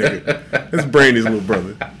refer to that nigga, that's Brandy's little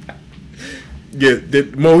brother. Yeah,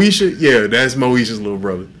 Moesha? Yeah, that's Moesha's little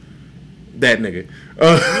brother. That nigga.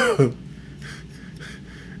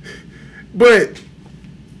 But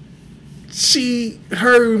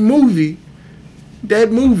her movie,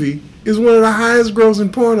 that movie, is one of the highest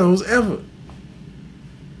grossing pornos ever.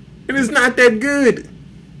 And it's not that good.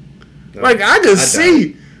 No, like, I could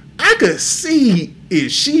see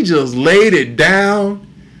if she just laid it down,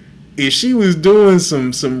 if she was doing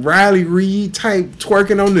some Riley Reid type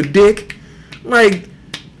twerking on the dick, like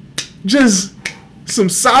just some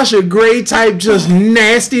Sasha Grey type just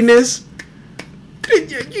nastiness. You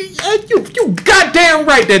goddamn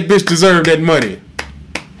right that bitch deserved that money.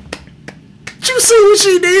 Did you see what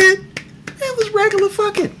she did? It was regular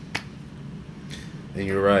fucking. And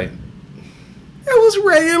you're right. It was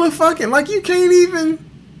regular fucking. Like, you can't even...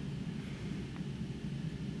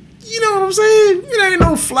 You know what I'm saying? It ain't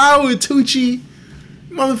no Flower Tucci,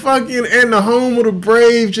 motherfucking, and the Home of the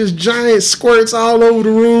Brave, just giant squirts all over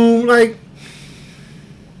the room. Like,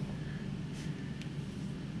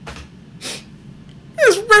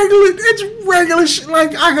 it's regular shit.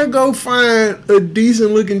 Like, I could go find a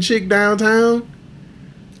decent looking chick downtown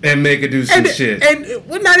and make her do some shit. And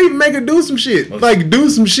well, not even make her do some shit. Like, do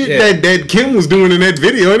some shit that Kim was doing in that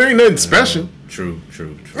video. It ain't nothing special. True.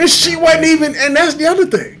 And she wasn't even, and that's the other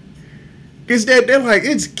thing. Is that they're like,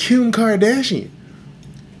 it's Kim Kardashian.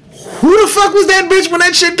 Who the fuck was that bitch when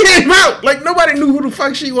that shit came out? Like, nobody knew who the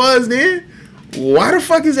fuck she was then. Why the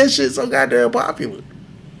fuck is that shit so goddamn popular?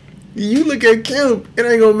 You look at Kim, it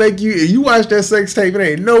ain't gonna make you, if you watch that sex tape, it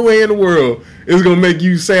ain't no way in the world it's gonna make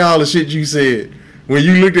you say all the shit you said. When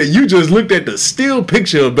you just looked at the still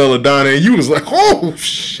picture of Belladonna and you was like, oh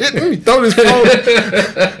shit, let me throw this phone.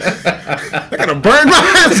 I gotta burn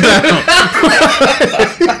my eyes down.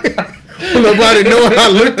 Nobody know I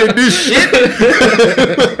looked at this shit.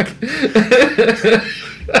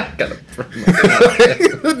 I gotta burn my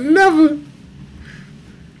eyes. Never.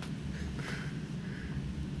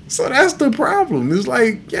 So that's the problem. It's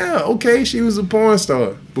like, yeah, okay, she was a porn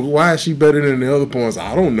star, but why is she better than the other porn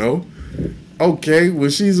stars? I don't know. Okay, well,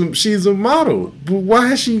 she's a model, but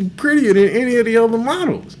why is she prettier than any of the other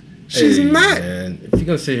models? She's not. Man. If you're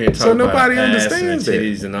gonna sit here and talk about nobody understands and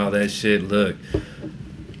titties and all that shit, look.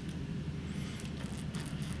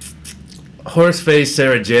 Horseface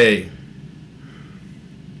Sarah J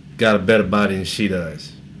got a better body than she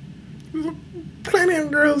does. Plenty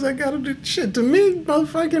of girls that got a shit. To me,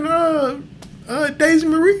 motherfucking Daisy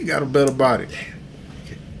Marie got a better body.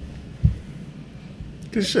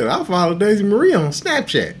 Cause shit, I follow Daisy Marie on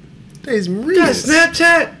Snapchat. Daisy Marie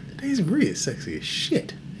Snapchat? Daisy Marie is sexy as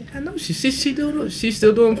shit. I know she's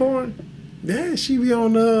still doing porn. Yeah, she be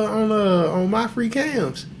on my free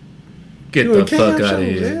cams. Get the fuck out of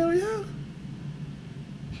here. Hell yeah.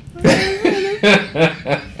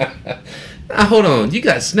 Now, hold on, you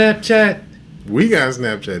got Snapchat? We got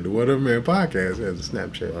Snapchat. The Whatever Man podcast has a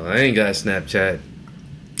Snapchat. Well, I ain't got Snapchat.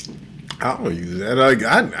 I don't use that. Like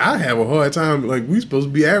I have a hard time. Like we supposed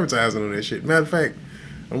to be advertising on that shit. Matter of fact,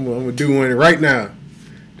 I'm gonna do one right now.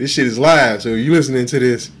 This shit is live, so if you listening to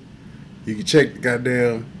this, you can check the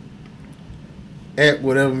goddamn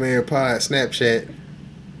 @whatevermanpod Snapchat,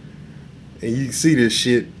 and you can see this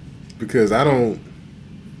shit because I don't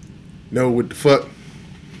know what the fuck.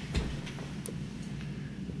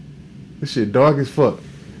 This shit dark as fuck.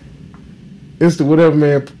 It's the whatever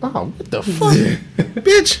man. Oh, what the fuck,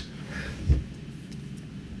 bitch!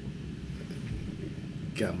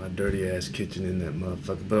 Got my dirty ass kitchen in that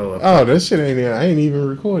motherfucker. But Oh, that shit ain't there. I ain't even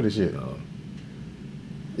recorded shit. Oh.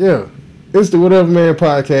 Yeah, it's the Whatever Man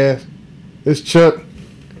podcast. It's Chuck.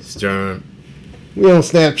 It's Jerm. We on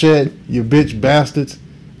Snapchat, you bitch bastards.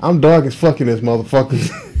 I'm dark as fucking this motherfucker.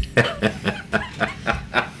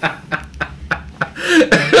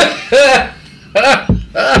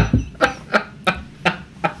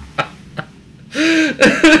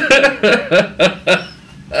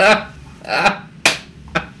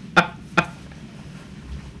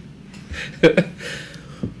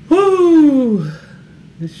 Woo!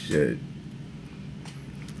 This shit.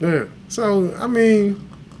 Yeah. So I mean,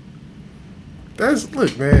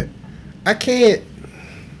 look, man. I can't.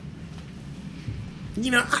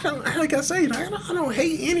 Like I say, I don't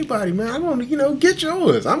hate anybody, man. I don't, get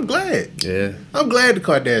yours. I'm glad. Yeah. I'm glad the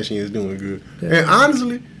Kardashians doing good. Yeah. And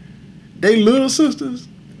honestly, they little sisters,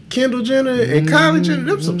 Kendall Jenner and Kylie Jenner,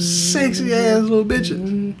 them some sexy ass little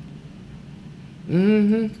bitches.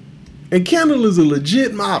 Mm-hmm. And Kendall is a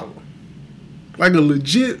legit model. Like a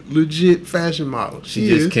legit fashion model. She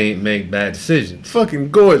just can't make bad decisions. Fucking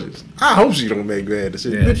gorgeous. I hope she don't make bad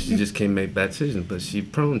decisions. Yeah, she just can't make bad decisions, but she's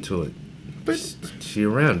prone to it. But she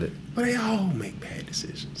around it. But they all make bad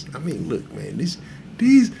decisions. I mean, look, man, these,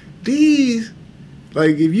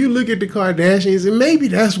 like, if you look at the Kardashians, and maybe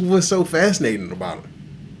that's what's so fascinating about them,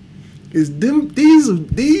 is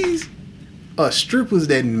these are strippers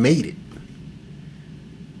that made it.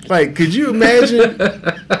 Like, could you imagine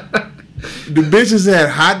the bitches that had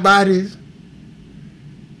hot bodies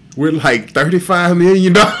with like $35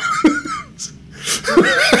 million?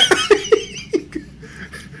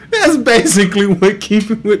 That's basically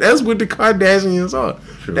that's what the Kardashians are.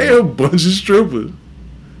 True. They're a bunch of strippers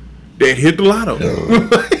that hit the lotto.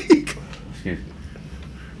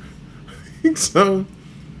 So,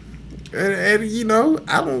 and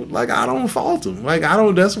I don't fault them. Like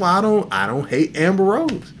that's why I don't hate Amber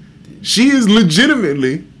Rose. She is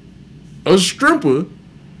legitimately a stripper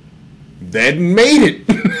that made it.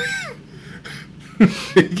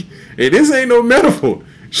 And this ain't no metaphor.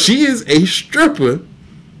 She is a stripper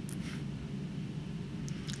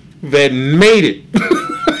that made it.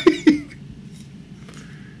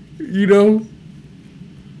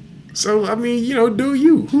 So I mean, do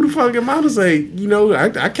you? Who the fuck am I to say?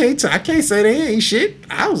 I can't say they ain't shit.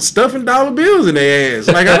 I was stuffing dollar bills in their ass.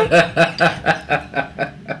 Like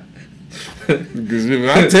because if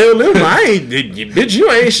I tell them I ain't, bitch,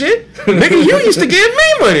 you ain't shit. Nigga, you used to give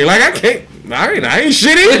me money. Like I ain't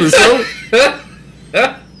shit either. So.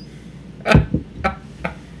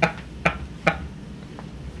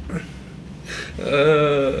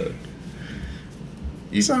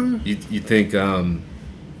 You think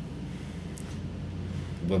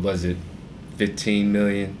what was it, 15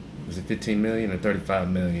 million? Was it 15 million or 35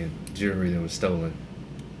 million jewelry that was stolen?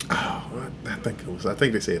 Oh, I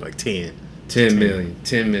think they said like 10. 10 million,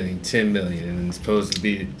 and it's supposed to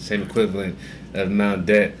be the same equivalent of the amount of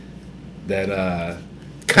debt that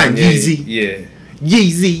Kanye. Yeah.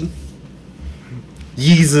 Yeezy.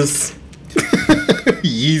 Yeezus.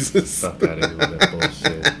 Yeezus. Fuck out of here with that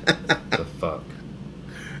bullshit. The fuck.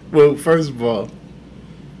 Well, first of all,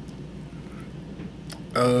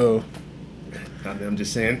 I'm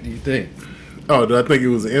just saying, do you think? Oh, do I think it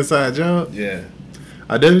was an inside job? Yeah.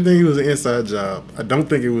 I definitely think it was an inside job. I don't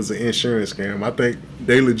think it was an insurance scam. I think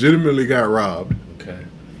they legitimately got robbed. Okay.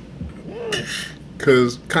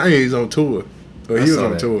 Because Kanye's on tour. Or he was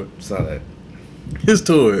on tour. Saw that. His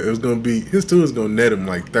tour is going to net him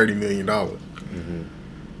like $30 million. Mm-hmm.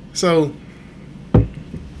 So,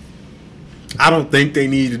 I don't think they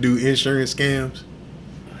need to do insurance scams.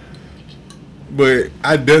 But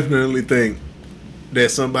I definitely think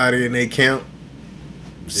that somebody in their camp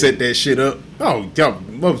set that shit up. Oh, y'all,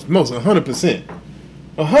 most 100%.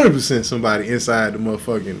 100% somebody inside the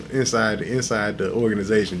motherfucking, inside the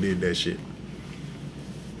organization did that shit.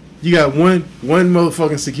 You got one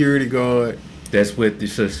motherfucking security guard. That's with the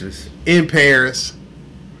sisters. In Paris.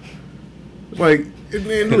 Like,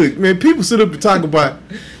 man, look, man, people sit up and talk about,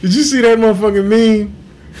 did you see that motherfucking meme?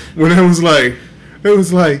 When it was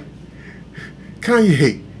like,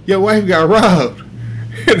 Kanye, your wife got robbed.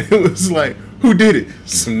 And it was like, who did it?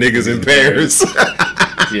 Some niggas in Paris.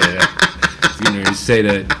 Yeah. You know, you say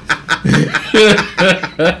that.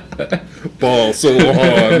 Ball so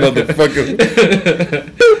hard, motherfucker.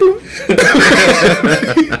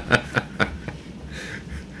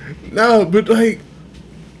 No, but like,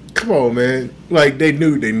 come on, man. Like they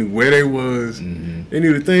knew where they was. Mm-hmm. They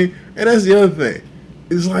knew the thing, and that's the other thing.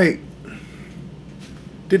 It's like,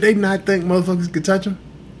 did they not think motherfuckers could touch them?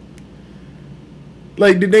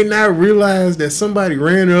 Like, did they not realize that somebody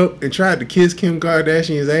ran up and tried to kiss Kim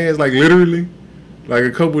Kardashian's ass, like literally, like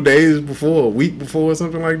a couple days before, a week before, or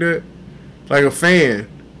something like that? Like a fan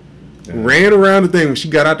ran around the thing when she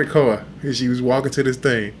got out the car and she was walking to this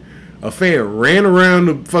thing. A fan ran around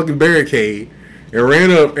the fucking barricade and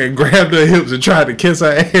ran up and grabbed her hips and tried to kiss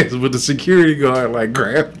her ass, but the security guard like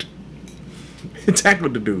grabbed and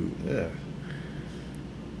tackled the dude. Yeah.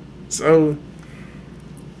 So,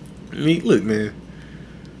 I mean, look, man.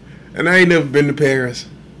 And I ain't never been to Paris.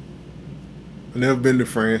 I never been to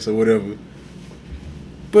France or whatever.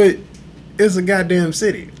 But it's a goddamn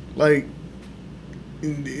city. Like,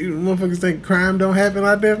 motherfuckers think crime don't happen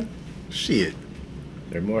out there? Shit.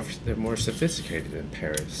 They're more sophisticated in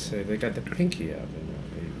Paris. They got the pinky out,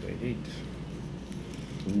 they eat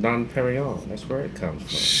Don Perignon. That's where it comes from.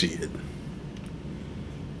 Shit.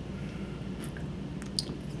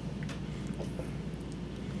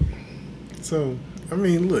 So, I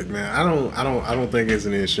mean, look, man. I don't think it's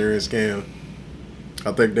an insurance scam.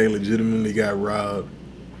 I think they legitimately got robbed.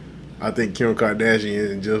 I think Kim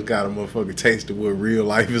Kardashian just got a motherfucking taste of what real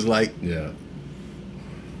life is like. Yeah.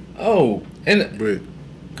 Oh, and but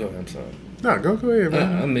go ahead. I'm sorry. No, go ahead,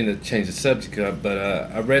 man. I mean to change the subject up, but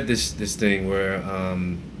I read this thing where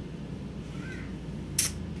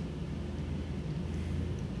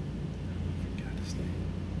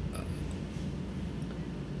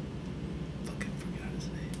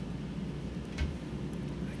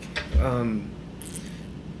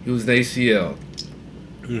he was the ACL.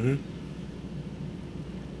 Mm-hmm.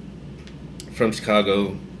 From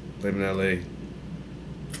Chicago, living in LA.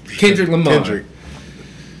 Kendrick Lamar. Kendrick.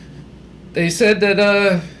 They said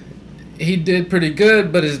that he did pretty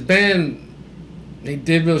good, but his band, they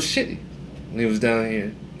did real shitty when he was down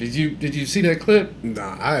here. Did you see that clip?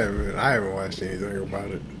 Nah, I haven't watched anything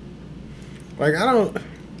about it. Like, I don't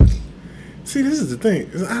see. This is the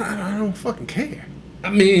thing. I don't fucking care.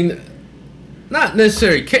 I mean, not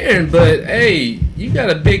necessarily caring, but hey, you got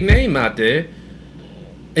a big name out there,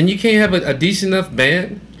 and you can't have a decent enough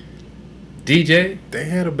band, DJ. They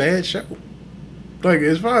had a bad show. Like,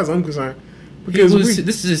 as far as I'm concerned, because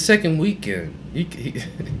this is his second weekend.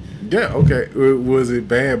 Yeah, okay. Was it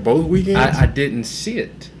bad both weekends? I didn't see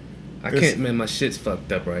it. I can't. Man, my shit's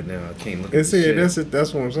fucked up right now. I can't look. And see, that's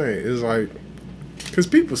what I'm saying. It's like, because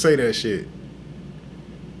people say that shit,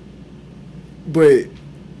 but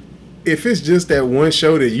if it's just that one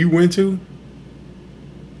show that you went to,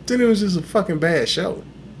 then it was just a fucking bad show.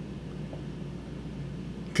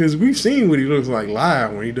 Because we've seen what he looks like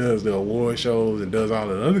live when he does the award shows and does all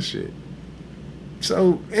that other shit.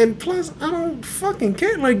 So, and plus, I don't fucking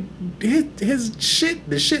care. Like, his shit,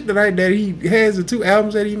 the shit that he has, the 2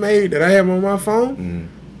 albums that he made that I have on my phone,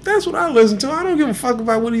 that's what I listen to. I don't give a fuck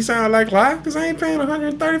about what he sound like live, because I ain't paying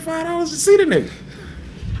 $135 to see the nigga.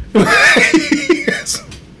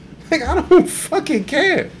 Like, I don't fucking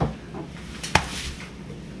care.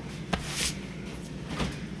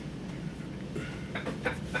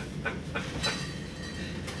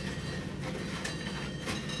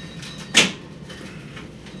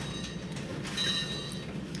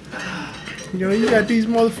 You know, you got these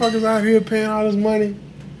motherfuckers out here paying all this money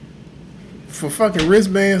for fucking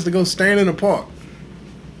wristbands to go stand in the park.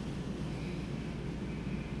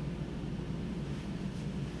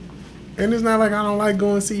 And it's not like I don't like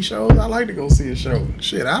going to see shows. I like to go see a show.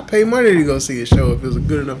 Shit, I pay money to go see a show if it's a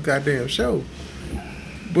good enough goddamn show.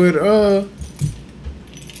 But,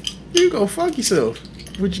 you go fuck yourself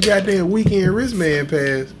with your goddamn weekend wristband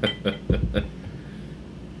pass.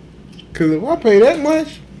 Because if I pay that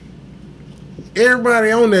much, everybody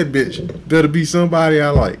on that bitch better be somebody I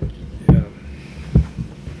like. Yeah.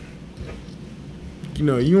 You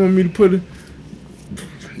know, you want me to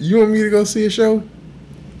go see a show?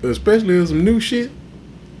 Especially with some new shit.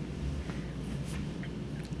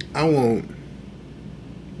 I want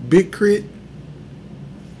Big Crit,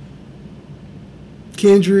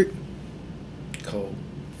 Kendrick, Cole,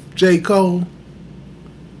 J. Cole.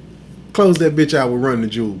 Close that bitch out with Run the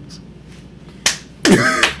Jewels.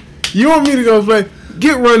 You want me to go play?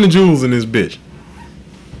 Get Run the Jewels in this bitch.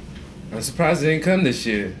 I'm surprised they didn't come this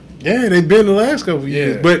year. Yeah, they been the last couple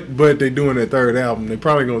years. But they doing that third album. They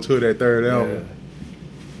probably gonna tour that third album.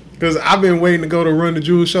 Because I've been waiting to go to Run the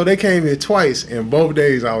Jewels show. They came here twice, and both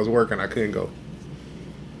days I was working. I couldn't go.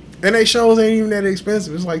 And they shows ain't even that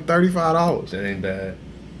expensive. It's like $35. That ain't bad.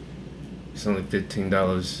 It's only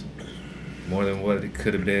 $15 more than what it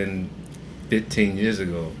could have been 15 years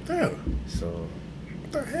ago. Yeah. So.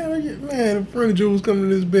 What the hell? Man, if Run the Jewels come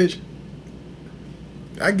to this bitch,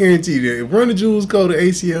 I guarantee you that if Run the Jewels go to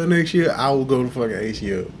ACL next year, I will go to fucking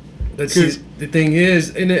ACL. But see, the thing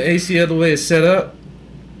is, in the ACL, the way it's set up,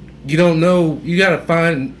 you don't know. You got to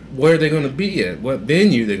find where they're going to be at, what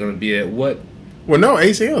venue they're going to be at, what. Well, no,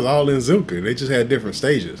 ACL is all in Zilka. They just had different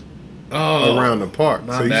stages around the park.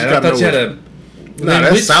 My bad. I thought you had a. Nah,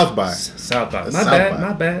 that's South by. South by. That's My South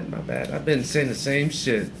bad. by. My bad. I've been saying the same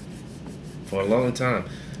shit for a long time,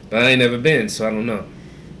 but I ain't never been, so I don't know.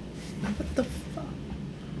 What the fuck?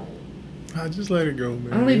 I just let it go,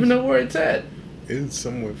 man. I don't even know where it's at. It's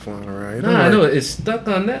somewhere flying around. Nah, I know it. It's stuck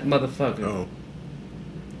on that motherfucker. Oh.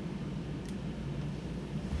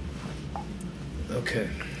 Okay.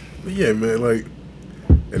 But yeah, man, like,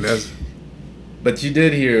 and that's. But you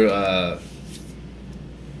did hear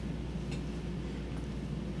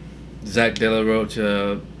Zach De La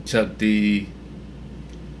Rocha, Chuck D.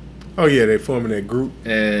 Oh yeah, they forming that group.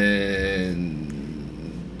 And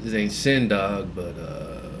this ain't Sin Dog, but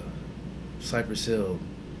Cypress Hill.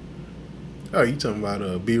 Oh, you talking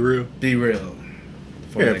about Be Real? Be Real.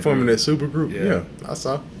 Yeah, forming that super group. Yeah. Yeah,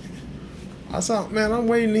 I saw, man, I'm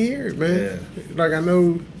waiting to hear it, man. Yeah. Like, I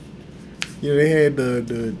know, they had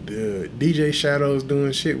the DJ Shadows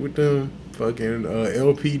doing shit with them. Fucking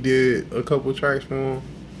LP did a couple tracks for them.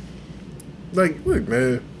 Like, look,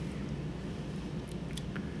 man.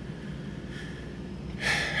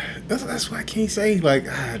 That's why I can't say, like,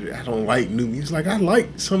 I don't like new music. Like, I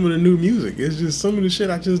like some of the new music. It's just some of the shit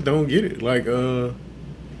I just don't get it. Like, because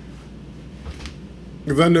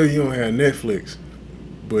I know you don't have Netflix,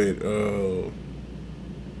 but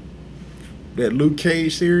that Luke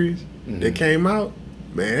Cage series that came out,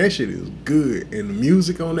 man, that shit is good. And the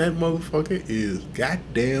music on that motherfucker is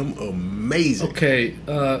goddamn amazing. Okay,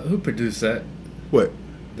 who produced that? What?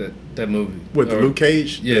 That movie? What, the Luke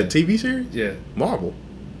Cage the TV series? Yeah. Marvel.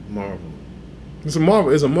 It's a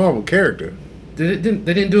Marvel. It's a Marvel character. They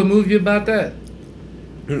didn't do a movie about that?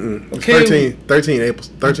 Mm-mm. Okay.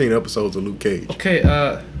 13 episodes of Luke Cage. Okay,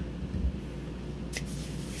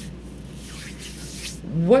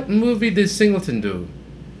 what movie did Singleton do?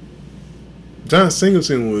 John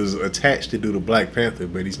Singleton was attached to do the Black Panther,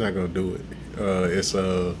 but he's not gonna do it. It's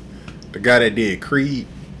the guy that did Creed.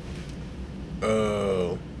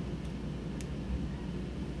 The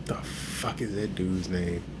fuck is that dude's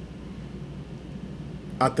name?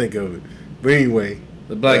 I'll think of it. But anyway,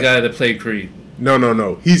 The black guy that played Creed.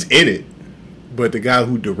 No. He's in it, but the guy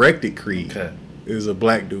who directed Creed Okay. is a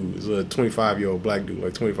black dude. Is a 25-year-old black dude,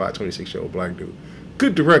 like 25, 26-year-old black dude.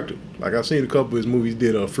 Good director. Like, I've seen a couple of his movies.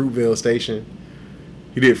 Did Fruitvale Station.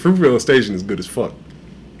 He did Fruitvale Station is good as fuck.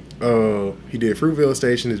 He did Fruitvale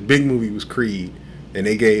Station. His big movie was Creed, and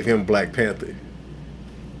they gave him Black Panther.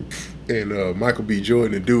 And Michael B.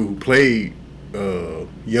 Jordan, the dude who played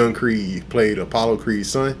young Creed, played Apollo Creed's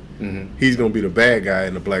son. Mm-hmm. He's gonna be the bad guy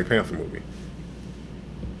in the Black Panther movie.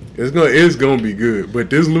 It's gonna be good.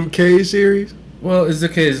 But this Luke Cage series, well, it's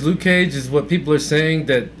okay. Is Luke Cage is what people are saying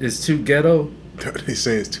that is too ghetto? they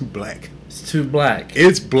say it's too black. It's too black.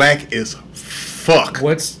 It's black as fuck.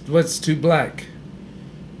 What's too black?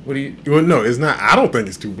 What do you? Well, no, it's not. I don't think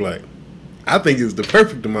it's too black. I think it's the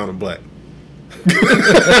perfect amount of black.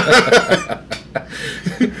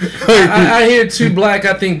 I hear too black.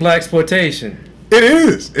 I think blaxploitation. It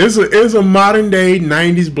is. It's a modern day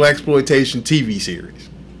 '90s blaxploitation TV series.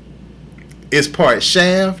 It's part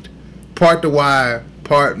Shaft, part The Wire,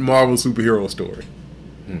 part Marvel superhero story.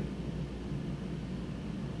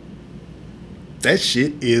 That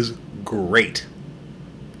shit is great.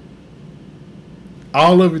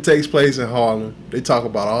 All of it takes place in Harlem. They talk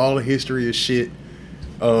about all the history of shit,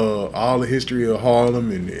 all the history of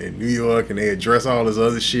Harlem and New York, and they address all this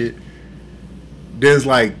other shit. There's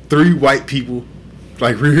like 3 white people,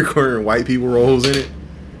 like recurring white people roles in it.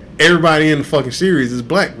 Everybody in the fucking series is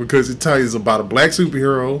black because it tells you about a black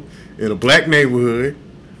superhero in a black neighborhood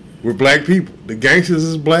with black people. The gangsters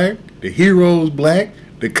is black, the heroes black,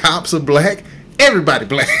 the cops are black, everybody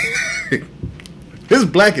black. It's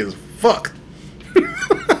black as fuck.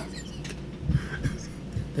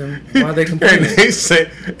 Why are they complaining? And they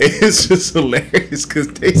say it's just hilarious because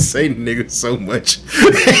they say nigga so much.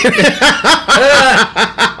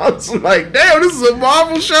 I was like, damn, this is a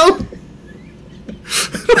Marvel show.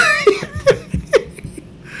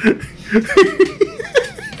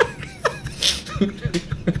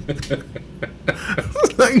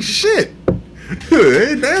 Like, shit.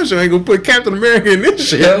 Damn sure ain't gonna put Captain America in this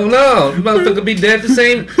shit. Hell no. The motherfucker be dead the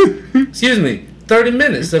same, 30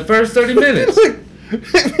 minutes. The first 30 minutes.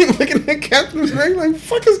 Looking at Captain America like,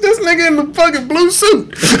 fuck is this nigga in the fucking blue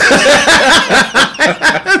suit?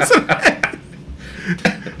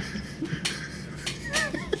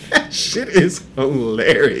 That shit is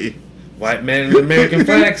hilarious. White man in the American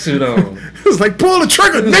flag suit on. It's like, pull the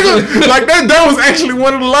trigger, nigga. Like, that was actually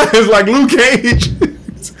one of the lines, like Luke Cage.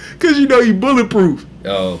 Because, you know, he bulletproof.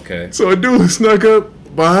 Oh, okay. So a dude snuck up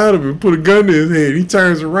behind him and put a gun to his head. He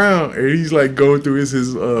turns around and he's like going through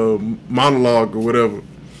his monologue or whatever.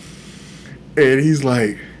 And he's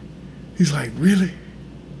like, really?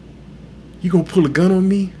 You gonna pull a gun on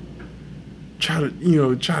me? Try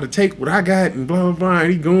to take what I got and blah, blah, blah.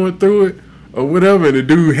 And he going through it or whatever. And the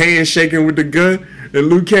dude hand shaking with the gun. And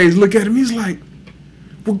Luke Cage look at him. He's like,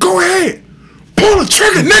 well, go ahead. Pull the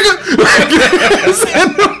trigger, nigga. The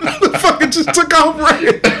motherfucker just took off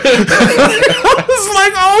right. I was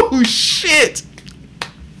like, oh, shit.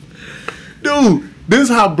 Dude, this is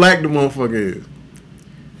how black the motherfucker is.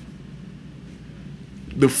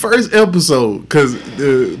 The first episode, because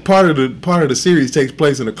the part of the series takes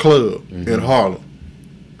place in a club in Harlem.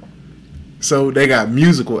 So they got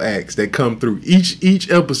musical acts that come through each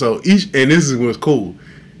episode. And this is what's cool.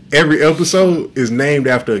 Every episode is named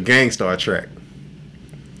after a Gang Starr track.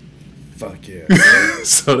 Fuck yeah.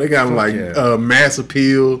 So they got Mass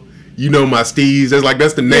Appeal, You Know My Steez.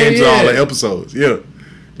 That's the names of all the episodes. Yeah.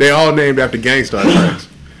 They all named after Gang Starr tracks.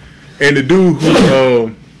 And the dude who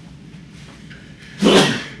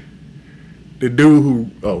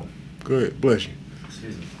oh, go ahead, bless you.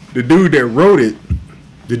 The dude that wrote it,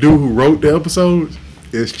 the dude who wrote the episodes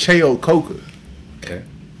is Cheo Coker. Okay.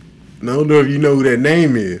 I don't know if you know who that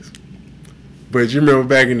name is, but you remember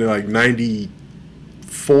back in the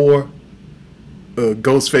 94,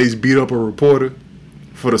 Ghostface beat up a reporter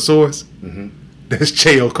for The Source. Mm-hmm. That's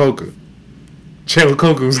Cheo Coker. Cheo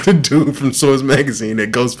Coker was the dude from Source magazine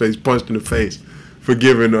that Ghostface punched in the face for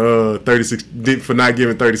giving not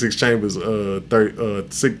giving 36 Chambers 5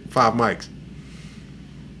 mics.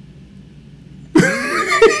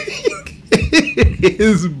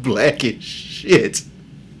 It's black as shit.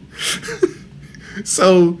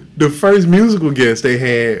 So the first musical guest they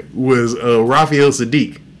had was Raphael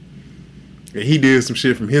Sadiq, and he did some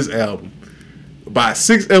shit from his album. By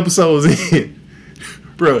 6 episodes in,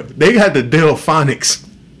 bro, they got the Delphonics.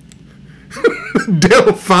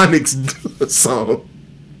 Delphonics song.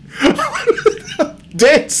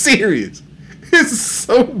 Dead serious. It's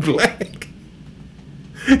so black.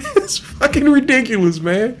 It's fucking ridiculous,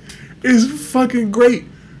 man. It's fucking great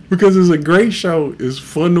because it's a great show. It's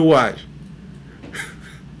fun to watch.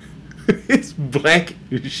 It's black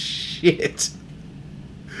as shit.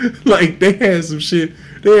 Like, they had some shit.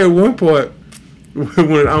 They had one part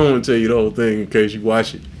when I don't want to tell you the whole thing in case you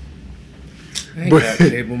watch it. I ain't got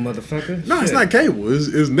cable, mother,fucker. No, it's not cable. It's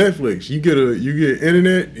Netflix. You get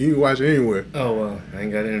internet. And you can watch it anywhere. Oh well, I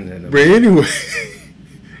ain't got internet. No but anyway,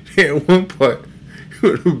 they had one part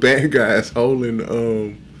where the bad guys holding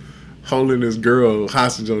this girl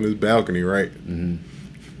hostage on this balcony, right? Mm-hmm.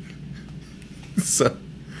 So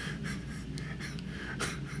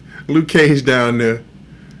Luke Cage down there,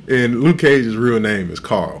 and Luke Cage's real name is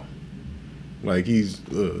Carl. Like, he's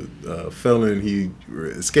a felon. He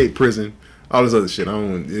escaped prison. All this other shit.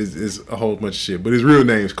 It's a whole bunch of shit. But his real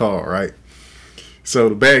name's Carl, right? So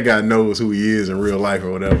the bad guy knows who he is in real life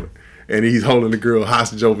or whatever. And he's holding the girl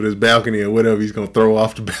hostage over this balcony or whatever. He's going to throw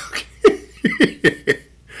off the balcony.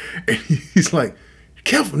 And he's like,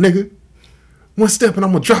 careful, nigga. One step and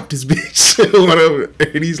I'm going to drop this bitch. Or whatever.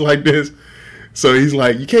 And he's like this. So he's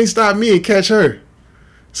like, you can't stop me and catch her.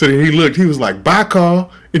 So then he looked. He was like, bye,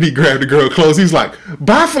 Carl. And he grabbed the girl close. He's like,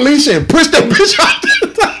 bye, Felicia. And pushed that bitch off the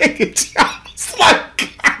thing. It's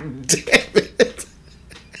like, God damn it.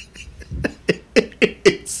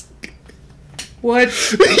 What?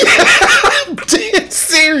 I'm dead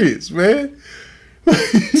serious, man.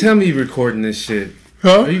 Tell me you're recording this shit.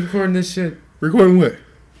 Huh? Are you recording this shit? Recording what?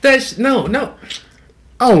 No.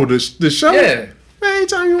 Oh, the show? Yeah. Man,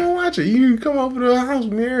 anytime you want to watch it, you can come over to the house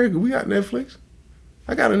with me, Eric. We got Netflix.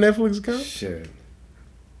 I got a Netflix account. Shit.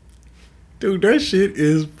 Dude, that shit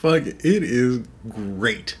is it is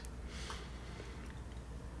great.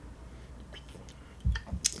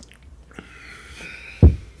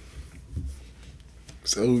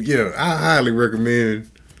 So, yeah, I highly recommend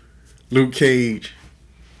Luke Cage.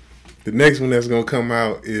 The next one that's going to come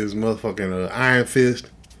out is motherfucking Iron Fist.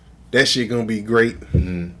 That shit going to be great.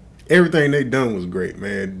 Mm-hmm. Everything they done was great,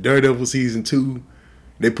 man. Daredevil Season 2,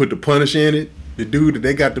 they put the Punisher in it. The dude that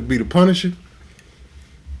they got to be the Punisher,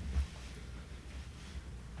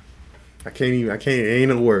 I can't. Ain't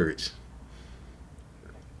no words.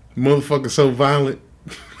 Motherfucker so violent.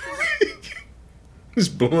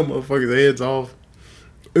 Just blowing motherfuckers' heads off.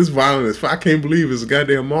 It's violent as fuck. I can't believe it's a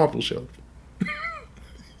goddamn Marvel show.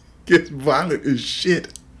 It's violent as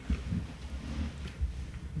shit.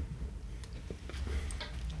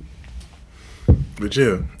 But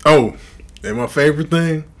yeah. Oh, and my favorite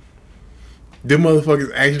thing, them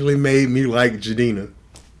motherfuckers actually made me like Jadena.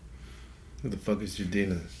 Who the fuck is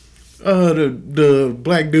Jadena? The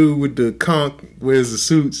black dude with the conch wears the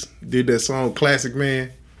suits did that song Classic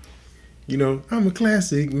Man. You know, I'm a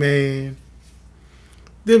classic man.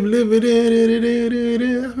 I'm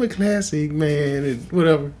a classic man and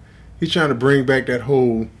whatever. He's trying to bring back that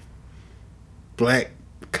whole black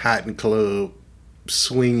cotton club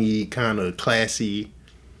swingy kind of classy,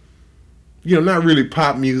 you know, not really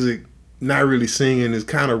pop music, not really singing, it's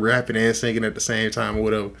kind of rapping and singing at the same time or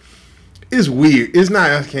whatever. It's weird. It's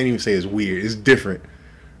not, I can't even say it's weird. It's different.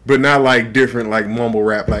 But not like different like mumble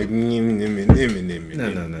rap like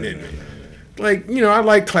no. Like, you know, I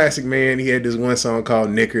like Classic Man. He had this one song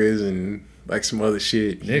called Knickers and like some other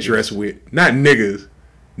shit he dressed with. Not niggas,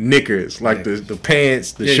 knickers. Like the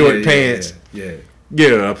pants, the short pants. Yeah,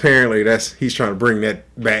 apparently he's trying to bring that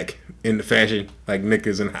back into fashion, like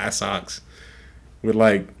knickers and high socks with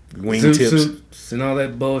like wingtips suits and all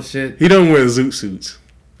that bullshit. He don't wear zoot suits.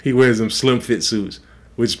 He wears them slim fit suits,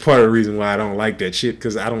 which is part of the reason why I don't like that shit,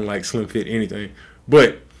 because I don't like slim fit anything.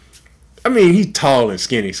 But I mean, he's tall and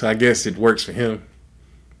skinny, so I guess it works for him.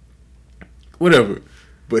 Whatever.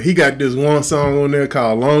 But he got this one song on there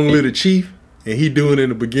called "LongLiveTheChief," and he do it in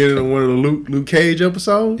the beginning of one of the Luke Cage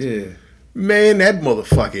episodes. Yeah. Man, that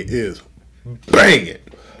motherfucker is banging.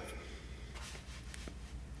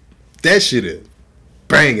 That shit is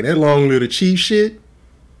banging. That "LongLiveTheChief" shit.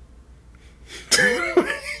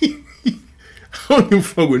 I don't give a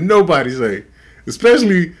fuck what nobody say.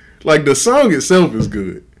 Especially, like, the song itself is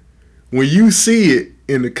good. When you see it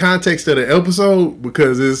in the context of the episode,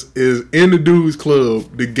 because it's in the dude's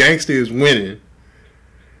club, the gangster is winning.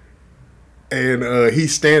 And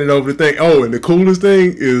he's standing over the thing. Oh, and the coolest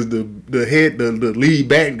thing is the lead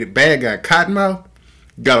bad guy, Cottonmouth,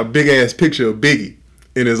 got a big ass picture of Biggie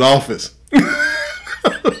in his office.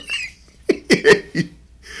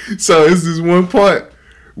 So it's this one part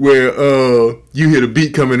where you hear the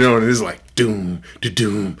beat coming on and it's like doom, da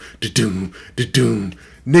doom, da doom, da doom.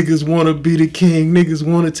 Niggas wanna be the king, niggas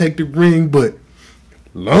wanna take the ring, but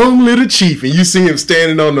long live the chief. And you see him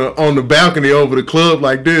standing on the balcony over the club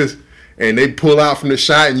like this. And they pull out from the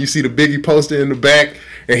shot and you see the Biggie poster in the back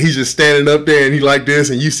and he's just standing up there and he like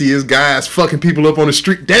this and you see his guys fucking people up on the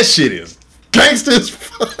street. That shit is gangster as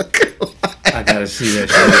fuck. I gotta see that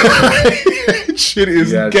shit. That shit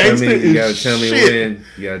is gangster as shit. You gotta tell me when.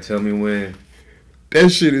 You gotta tell me when. That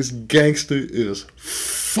shit is gangster as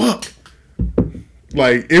fuck.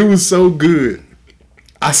 Like, it was so good.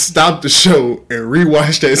 I stopped the show and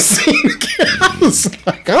rewatched that scene again. I was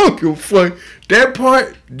like, I don't give a fuck. That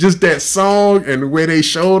part, just that song and the way they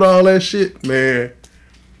showed all that shit, man.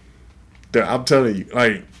 I'm telling you,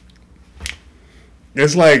 like,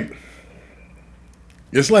 it's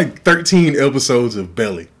like 13 episodes of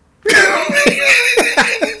Belly.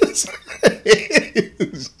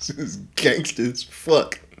 It's just gangster as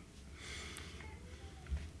fuck.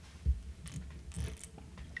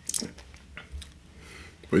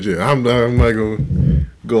 But yeah, I'm not gonna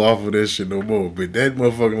go off of that shit no more. But that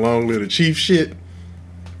motherfucking LongLiveTheChief shit,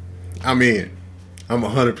 I'm in. I'm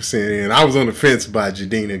 100% in. I was on the fence about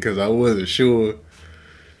Jadena because I wasn't sure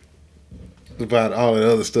about all the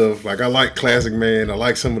other stuff. Like, I like Classic Man. I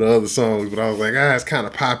like some of the other songs, but I was like, it's kind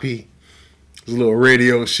of poppy. It's a little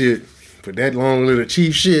radio shit. But that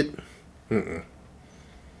LongLiveTheChief shit,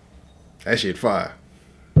 that shit fire.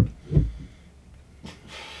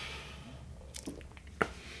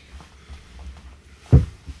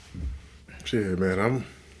 Shit, man,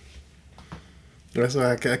 that's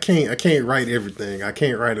why I can't write everything. I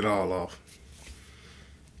can't write it all off.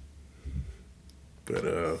 But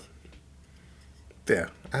yeah,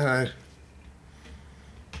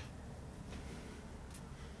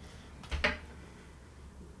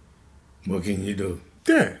 what can you do?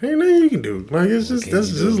 Yeah, ain't nothing you can do. Like, it's just that's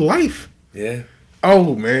just life. Yeah.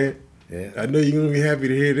 Oh man. Yeah. I know you're gonna be happy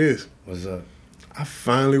to hear this. What's up? I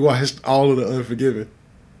finally watched all of The Unforgiven.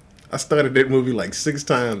 I started that movie like 6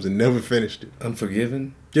 times and never finished it.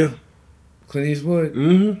 Unforgiven? Yeah. Clint Eastwood?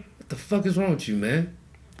 Mm-hmm. What the fuck is wrong with you, man?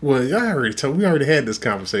 Well, we already had this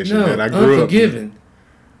conversation. No, man. I grew Unforgiven.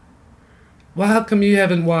 Well, how come you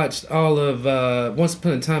haven't watched all of Once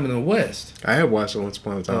Upon a Time in the West? I have watched Once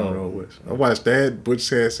Upon a Time in the West. I watched that, Butch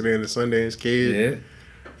Cassidy and the Sundance Kid.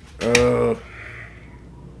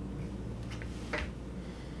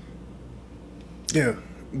 Yeah,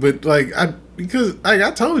 but like because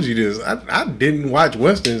I told you this, I didn't watch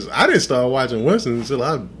westerns. I didn't start watching westerns until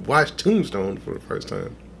I watched Tombstone for the first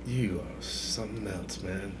time. You are something else,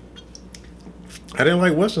 man. I didn't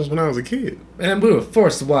like westerns when I was a kid. Man, we were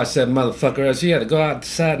forced to watch that motherfucker, else you had to go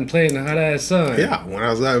outside and play in the hot ass sun. Yeah, when I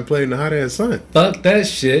was out and played in the hot ass sun. Fuck that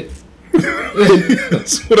shit.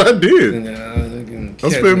 That's what I did. I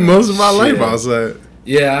spent most of my life outside.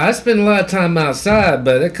 Yeah, I spent a lot of time outside,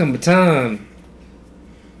 but there come a time,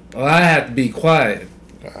 I had to be quiet.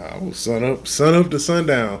 I was sun up to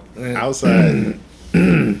sundown outside.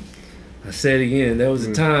 I said it again. There was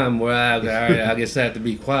a time where I guess I had to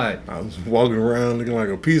be quiet. I was walking around looking like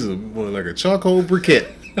a piece of, like a charcoal briquette.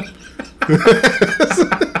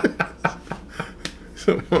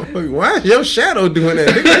 So, why is your shadow doing that?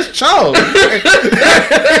 Nigga, that's Charles.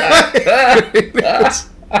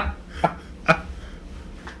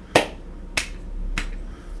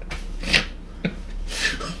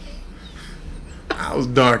 I was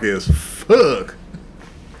dark as fuck.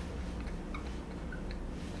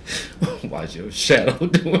 Why's your shadow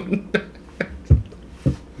doing that?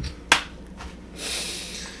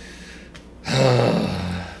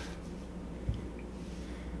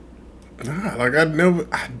 Nah, like I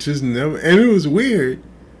just never, and it was weird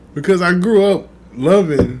because I grew up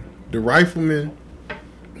loving the Rifleman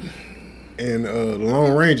and the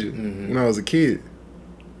Lone Ranger when I was a kid.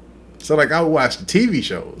 So like I would watch the TV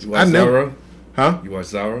shows. You watch Zorro? Huh? You watch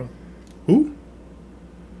Zorro? Who?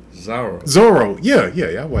 Zorro.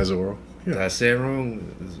 Yeah, I watch Zorro. Yeah. Did I say it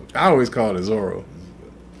wrong? I always called it Zorro.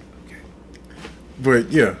 Okay.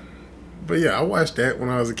 But yeah, I watched that when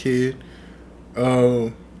I was a kid.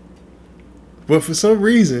 But for some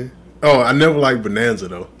reason, I never liked Bonanza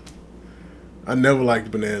though. I never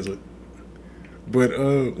liked Bonanza. But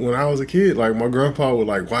when I was a kid, like my grandpa would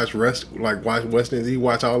watch westerns. He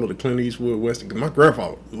watch all of the Clint Eastwood westerns. My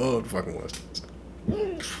grandpa loved fucking westerns.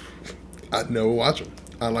 I'd never watch them.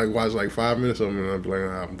 I watch 5 minutes of them and I'd be like,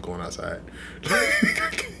 I'm going outside.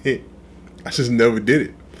 I just never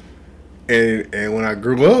did it. And when I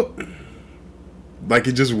grew up,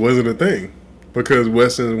 it just wasn't a thing because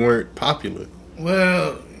westerns weren't popular.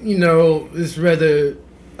 Well, it's rather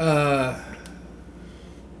I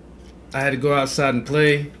had to go outside and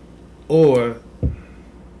play, or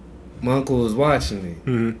my uncle was watching me.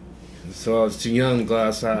 Mm-hmm. So I was too young to go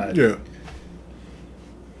outside. Yeah.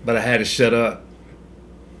 But I had to shut up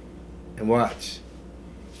and watch.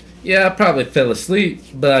 Yeah, I probably fell asleep,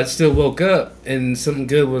 but I still woke up and something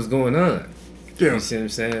good was going on. Yeah. You see what I'm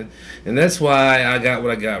saying? And that's why I got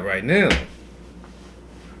what I got right now.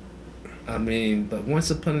 I mean, but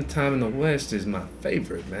Once Upon a Time in the West is my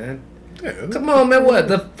favorite, man. Yeah. Come on, man. What?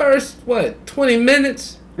 The first, 20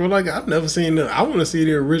 minutes? Well, I've never seen I want to see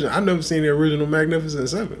the original. I've never seen the original Magnificent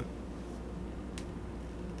Seven.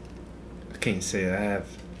 I can't say I have.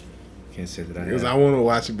 Can't say that I have. Because I want to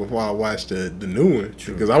watch it before I watch the new one.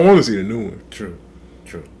 True. Because I want to see the new one. True.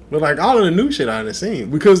 But all of the new shit I done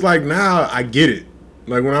seen. Because now I get it.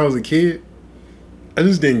 When I was a kid, I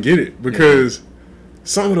just didn't get it. Because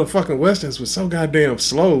some of the fucking westerns were so goddamn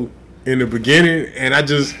slow in the beginning. And I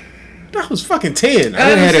was fucking 10. I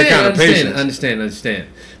didn't have that kind of patience. Understand.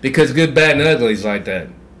 Because Good, Bad, and Ugly is like that.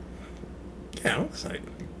 Yeah, I was like...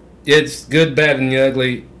 It's Good, Bad, and the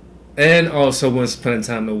Ugly. And also Once Upon a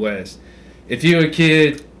Time in the West. If you were a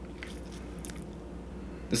kid...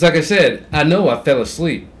 It's like I said, I know I fell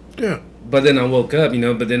asleep. Yeah. But then I woke up,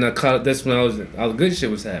 but then I caught... That's when all the good shit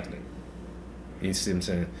was happening. You see what I'm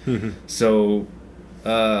saying? Mm-hmm. So,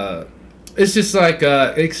 it's just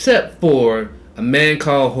except for A Man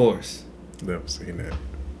Called Horse. Never seen that.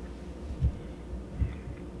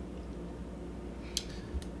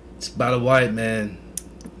 It's about a white man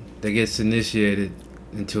that gets initiated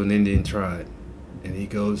into an Indian tribe, and he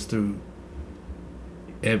goes through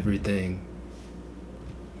everything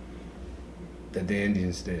that the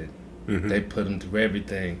Indians did. Mm-hmm. They put him through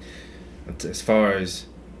everything, as far as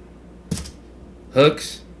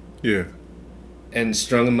hooks, yeah, and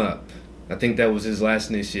strung him up. I think that was his last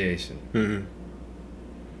initiation. Mm-hmm.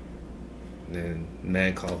 And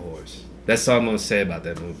Man Called Horse. That's all I'm gonna say about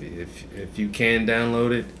that movie. If you can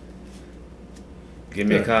download it, give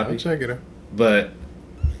me a copy. I'll check it out. But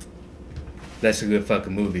that's a good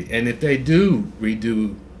fucking movie. And if they do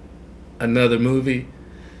redo another movie,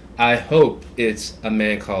 I hope it's A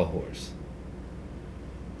Man Called Horse.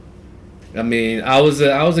 I mean, I was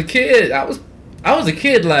a kid. I was a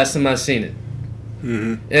kid last time I seen it.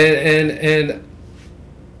 Mm-hmm. And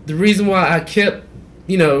the reason why I kept,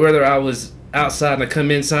 whether I was outside and I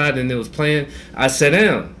come inside and it was playing, I sat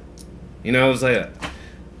down. You know, I was like,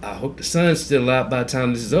 I hope the sun's still out by the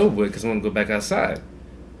time this is over with, because I want to go back outside.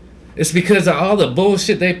 It's because of all the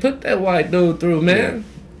bullshit they put that white dude through, man.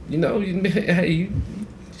 Yeah. You know, hey,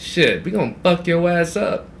 shit, we gonna fuck your ass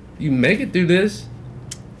up. You make it through this.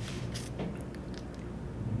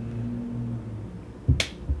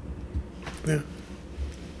 Yeah.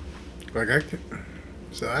 Like I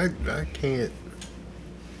can't.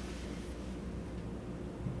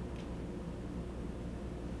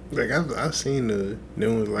 Like I've seen the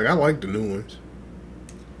new ones. Like I like the new ones.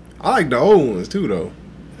 I like the old ones too, though.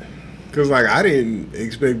 Cause like I didn't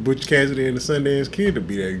expect Butch Cassidy and the Sundance Kid to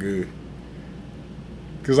be that good.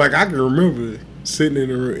 Cause like I can remember sitting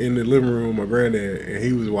in the living room with my granddad and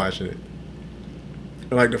he was watching it.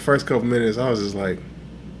 And like the first couple minutes, I was just like,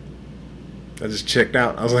 I just checked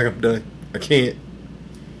out. I was like, I'm done. I can't.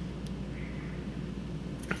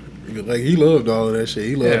 Like he loved all of that shit.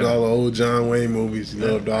 He loved all the old John Wayne movies. He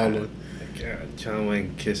loved all the. God, John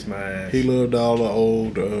Wayne kissed my ass. He loved all the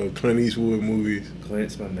old Clint Eastwood movies.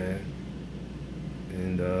 Clint's my man.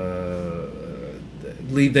 And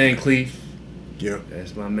Lee Van Cleef. Yeah,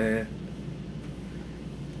 that's my man.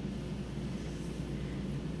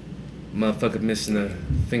 Motherfucker missing a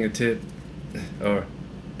fingertip or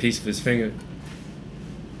piece of his finger.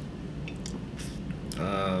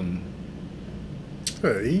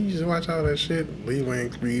 He used to watch all that shit. Lee Van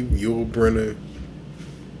Cleef, Yul Brynner,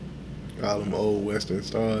 all them old Western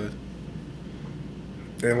stars.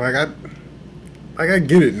 And like I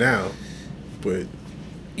get it now, but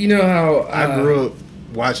you know how I grew up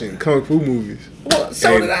watching kung fu movies. Well,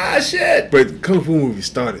 so did I. Shit. But kung fu movies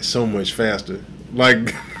started so much faster.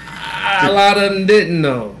 Like a lot of them didn't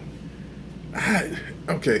though.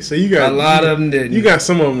 Okay, so you got a lot of them didn't. You got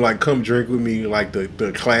some of them like Come Drink With Me, like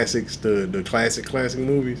the classics, the classic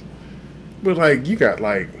movies. But like you got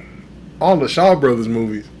like all the Shaw Brothers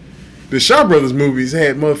movies. The Shaw Brothers movies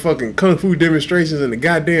had motherfucking kung fu demonstrations in the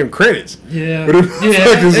goddamn credits. Yeah,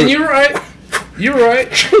 and you're right. You're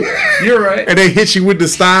right. You're right. And they hit you with the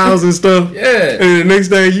styles and stuff. Yeah. And the next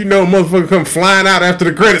thing you know, motherfucker come flying out after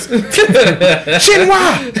the credits.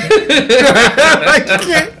 Shinwa! Like, you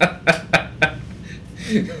can't.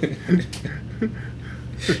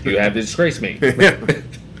 You have disgraced me.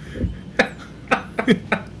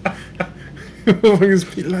 Motherfuckers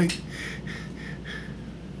be like,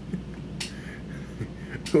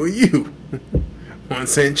 who are you? One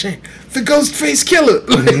Cent Chain. The Ghostface Killer.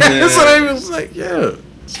 That's what I was like, yeah.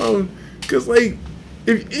 So, because, like,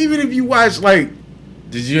 even if you watch, like...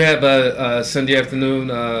 Did you have a Sunday afternoon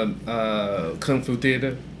Kung Fu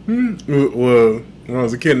theater? Well, when I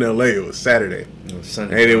was a kid in L.A., it was Saturday.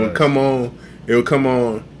 Sunday. And it would come on.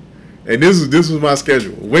 And this was my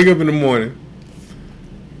schedule. Wake up in the morning.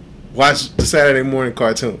 Watch the Saturday morning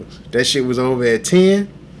cartoons. That shit was over at 10.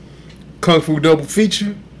 Kung Fu double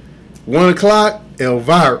feature. 1 o'clock,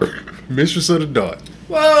 Elvira, Mistress of the Dark.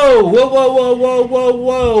 Whoa.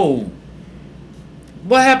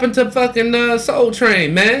 What happened to fucking Soul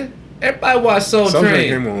Train, man? Everybody watch Soul Train. Soul Train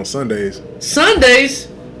came on Sundays. Sundays?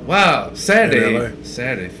 Wow.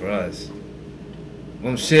 Saturday for us.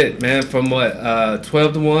 Well, shit, man. From what,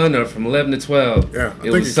 12 to 1 or from 11 to 12? Yeah, I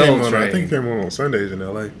think it came on Sundays in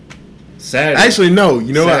L.A. Saturday. Actually, no.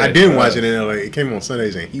 You know what? I didn't watch it in L.A. It came on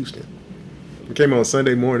Sundays in Houston. It came on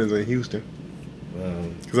Sunday mornings in Houston.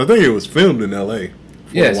 Because I think it was filmed in L.A.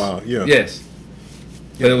 for a while. Yeah. Yes.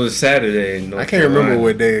 But it was Saturday in North I can't Carolina. remember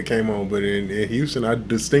what day it came on, but in Houston, I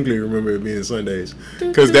distinctly remember it being Sundays.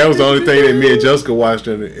 Because that was the only thing that me and Jessica watched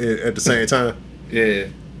at the same time. Yeah.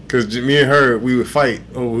 Because me and her, we would fight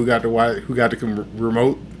over who got the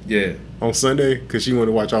remote. Yeah. On Sunday, because she wanted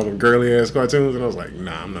to watch all them girly ass cartoons, and I was like,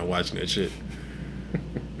 nah, I'm not watching that shit.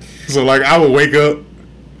 So like, I would wake up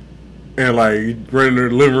and like run into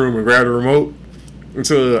the living room and grab the remote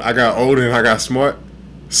until I got older and I got smart.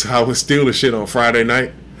 So I would steal the shit on Friday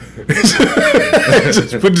night. Just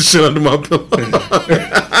put the shit under my pillow.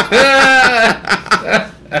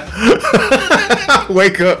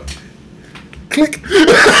 Wake up. Click.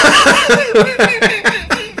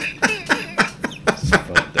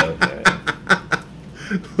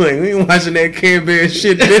 Like, we ain't watching that Care Bear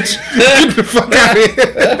shit, bitch. Get the fuck out of here.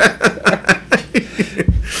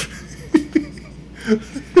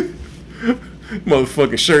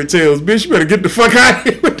 Motherfucking shirt tails, bitch. You better get the fuck out of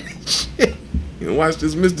here with that shit. You watch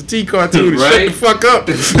this Mr. T cartoon and shut the fuck up.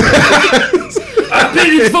 I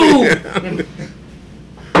pity fool.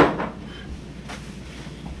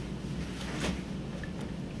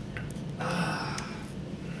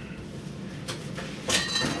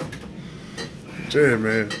 Yeah,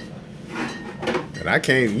 man. And I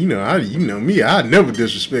can't, you know me, I never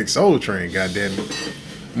disrespect Soul Train, goddamn it.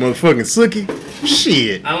 Motherfucking Sookie.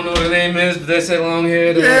 Shit. I don't know what her name is, but that's that long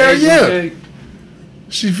hair. Yeah, yeah.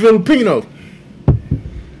 She's Filipino. Did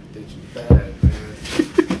you bad, man?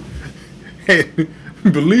 Hey,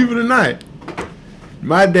 believe it or not,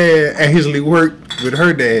 my dad actually worked with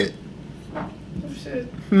her dad. Oh, shit.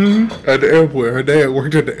 At the airport. Her dad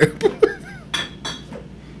worked at the airport.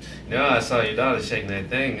 No, I saw your daughter shaking that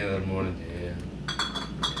thing the other morning. Yeah.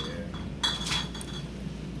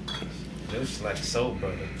 Looks like a soul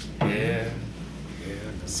brother. Yeah.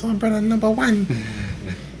 Soul brother number 1.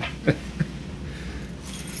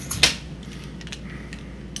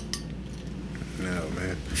 No,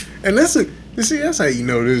 man. And that's how you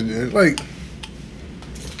know this, man. Like,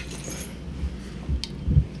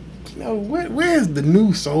 you know, where's the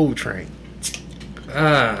new Soul Train?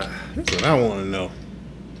 That's what I want to know.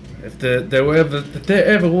 If there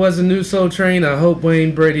ever was a new Soul Train, I hope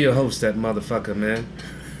Wayne Brady will host that motherfucker, man.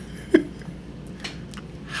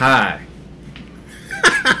 Hi.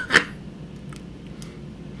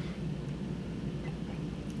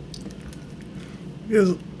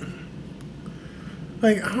 Because,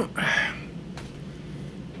 like,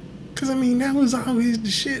 because I mean, that was always the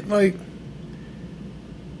shit. Like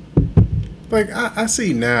I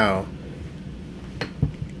see now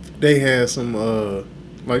they have some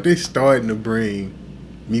like they starting to bring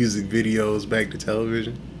music videos back to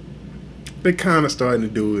television. They kind of starting to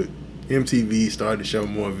do it. MTV started to show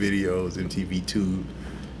more videos. MTV2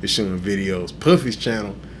 is showing videos. Puffy's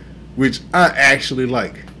channel, which I actually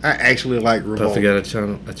like. I actually like Revolt. Puffy got a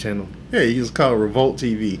channel. Yeah, you just call it Revolt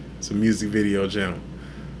TV. It's a music video channel.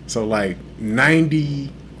 So like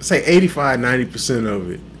 85-90% of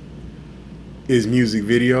it is music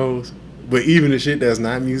videos. But even the shit that's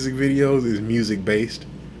not music videos is music based.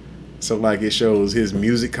 So like it shows his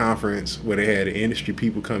music conference where they had the industry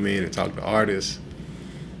people come in and talk to artists.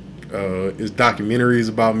 It's documentaries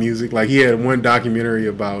about music. Like he had one documentary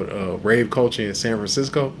about rave culture in San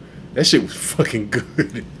Francisco. That shit was fucking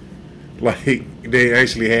good. Like they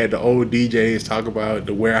actually had the old DJs talk about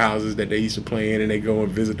the warehouses that they used to play in, and they go and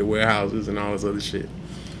visit the warehouses and all this other shit.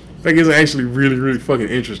 Like it's actually really, really fucking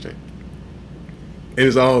interesting. And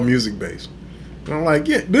it's all music based. And I'm like,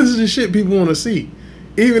 yeah, this is the shit people want to see.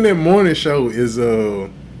 Even that morning show is the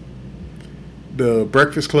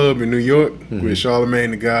Breakfast Club in New York with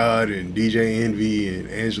Charlamagne the God and DJ Envy and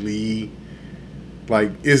Angela Yee.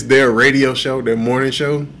 Like it's their radio show, their morning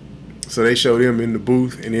show. So they show them in the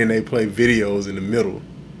booth, and then they play videos in the middle,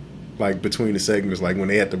 like between the segments. Like when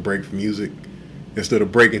they have to break for music, instead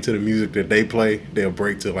of breaking to the music that they play, they'll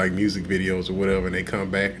break to like music videos or whatever, and they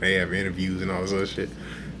come back and they have interviews and all this other shit.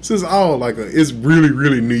 So it's all like it's really,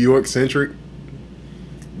 really New York centric,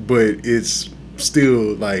 but it's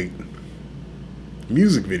still like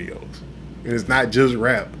music videos, and it's not just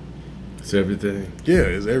rap. It's everything. Yeah,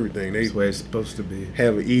 it's everything. That's the way it's supposed to be.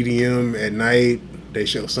 Have an EDM at night. They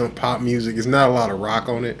show some pop music. It's not a lot of rock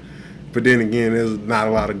on it. But then again, there's not a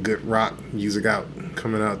lot of good rock music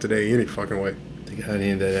coming out today any fucking way. They got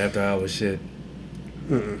any of that after hours shit.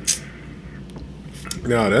 No,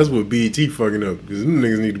 that's what BET fucking up. Because them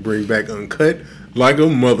niggas need to bring back Uncut like a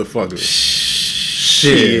motherfucker.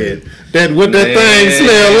 Shit. What that thing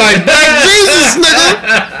smell like? Black Jesus,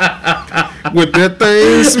 nigga. What that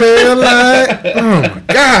thing smell like? Oh my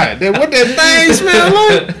God. What that thing smell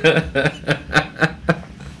like?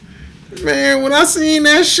 Man, when I seen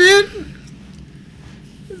that shit,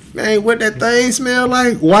 man, what that thing smell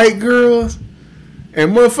like? White girls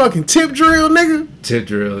and motherfucking Tip Drill, nigga. Tip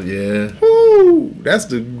Drill, yeah. Woo, that's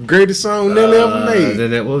the greatest song Nelly ever made.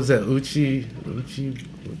 Then what was that? Uchi.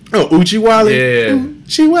 Oh, Uchi Wally. Yeah.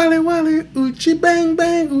 Uchi Wally Wally, Uchi Bang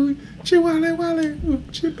Bang, Uchi Wally Wally,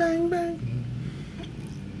 Uchi Bang Bang.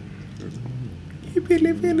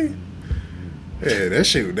 Billy Billy. Yeah, that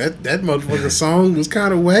shit, that motherfucking song was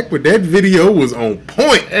kind of whack, but that video was on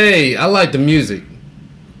point. Hey, I like the music.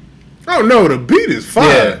 Oh no, the beat is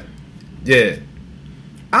fire. Yeah.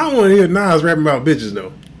 I don't want to hear Nas rapping about bitches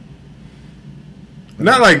though.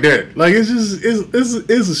 Not like that. Like it's just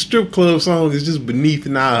it's a strip club song. It's just beneath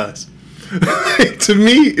Nas. To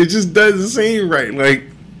me, it just doesn't seem right. Like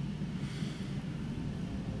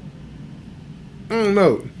I don't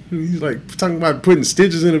know. He's like talking about putting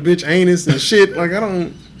stitches in a bitch anus and shit. Like I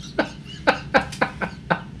don't.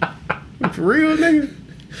 For real, nigga.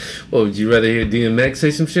 Well, would you rather hear DMX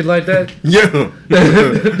say some shit like that? Yeah,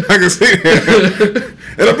 I can see that.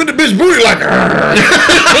 And I put the bitch booty like.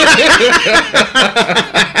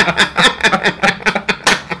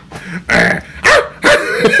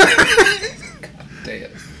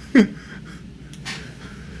 Damn.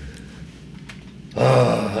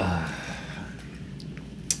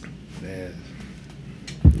 Man.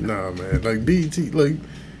 Nah, man. Like BET, like,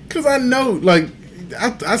 cause I know, like,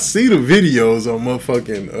 I see the videos on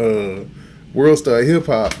motherfucking World Star Hip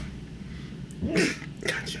Hop.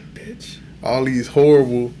 Gotcha, bitch. All these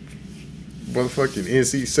horrible motherfucking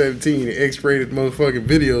NC-17 and X-rated motherfucking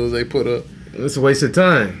videos they put up. It's a waste of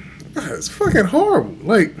time. It's fucking horrible.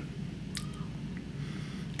 Like,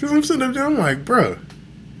 cause I'm sitting up there, I'm like, bro,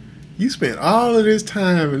 you spent all of this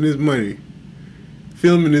time and this money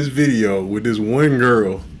filming this video with this one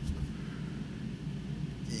girl.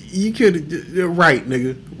 You could write,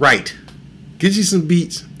 nigga, write. Get you some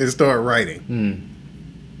beats and start writing.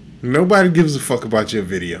 Nobody gives a fuck about your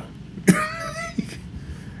video.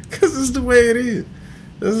 Cause it's the way it is.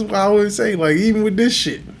 That's why I always say, like, even with this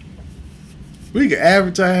shit, we can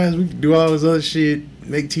advertise, we can do all this other shit,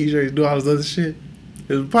 make t-shirts, do all this other shit. If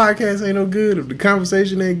the podcast ain't no good, if the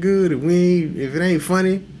conversation ain't good, if it ain't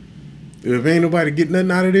funny, if ain't nobody get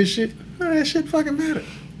nothing out of this shit, none of that shit fucking matter.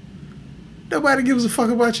 Nobody gives a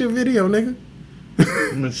fuck about your video, nigga.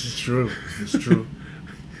 This is true. It's true.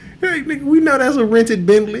 Hey, nigga, we know that's a rented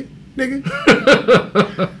Bentley, nigga.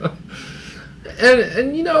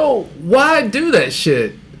 and you know, why do that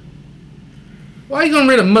shit? Why you gonna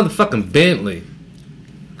rent a motherfucking Bentley?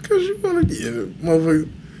 Because you wanna get a motherfucker.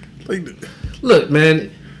 Like, look,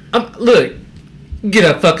 man. Look, get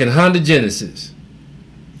a fucking Honda Genesis.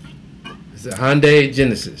 It's a Hyundai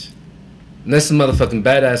Genesis. And that's a motherfucking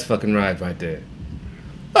badass fucking ride right there.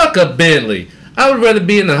 Fuck a Bentley. I would rather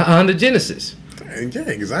be in a Honda Genesis. Yeah,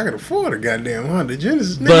 because I can afford a goddamn Honda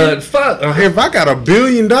Genesis. Nigga. But fuck. If I got $1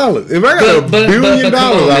 billion, if I got $1 billion,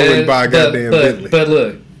 I would buy a goddamn Bentley. But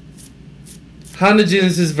look, Honda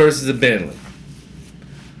Genesis versus a Bentley.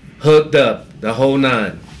 Hooked up, the whole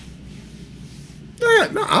nine. Yeah,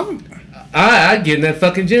 no, I get in that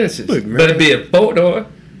fucking Genesis. Look, man, better be a 4-door.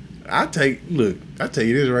 I tell you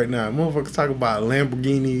this right now. Motherfuckers talk about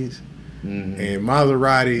Lamborghinis and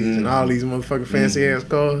Maseratis and all these motherfucking fancy ass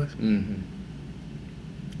cars. You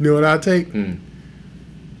know what I take?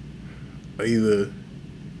 Either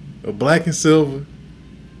a black and silver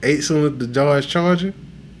 8-cylinder Dodge Charger,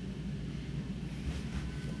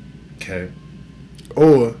 okay,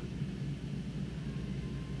 or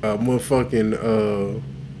a motherfucking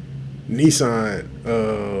Nissan,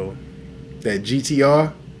 that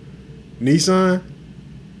GTR Nissan.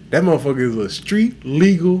 That motherfucker is a street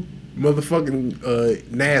legal motherfucking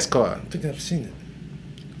NASCAR. I don't think I've seen it.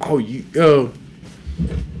 Oh,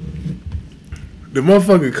 the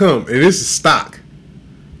motherfucker come, and this is stock,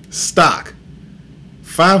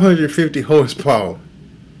 550 horsepower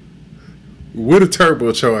with a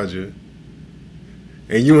turbocharger,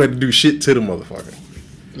 and you don't have to do shit to the motherfucker.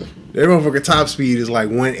 That motherfucker top speed is like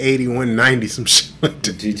 180, 190, some shit like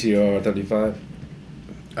that. GTR 35.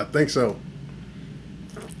 I think so.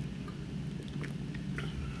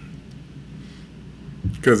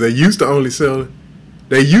 Because they used to only sell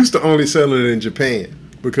it in Japan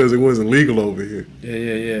because it wasn't legal over here.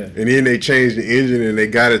 Yeah. And then they changed the engine and they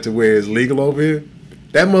got it to where it's legal over here.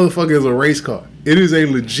 That motherfucker is a race car. It is a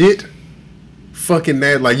legit fucking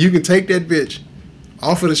like you can take that bitch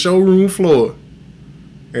off of the showroom floor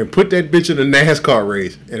and put that bitch in a NASCAR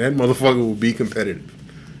race and that motherfucker will be competitive.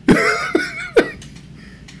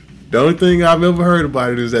 The only thing I've ever heard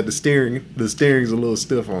about it is that the steering's a little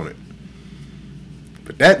stiff on it.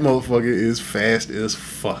 But that motherfucker is fast as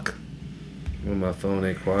fuck. Well, my phone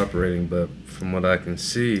ain't cooperating, but from what I can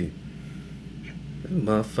see, that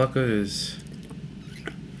motherfucker is...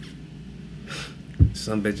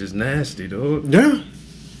 Some bitch is nasty, dude. Yeah.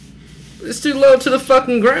 It's too low to the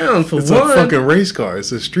fucking ground for it's one. It's a fucking race car.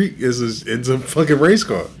 It's a fucking race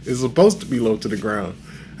car. It's supposed to be low to the ground.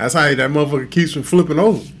 That's how that motherfucker keeps from flipping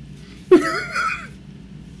over.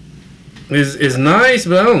 It's nice,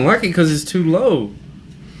 but I don't like it because it's too low.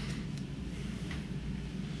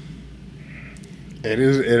 It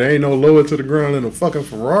ain't no lower to the ground than a fucking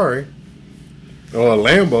Ferrari or a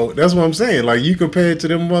Lambo. That's what I'm saying. Like, you compare it to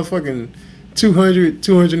them motherfucking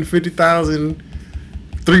 $250,000,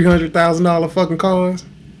 $300,000 fucking cars.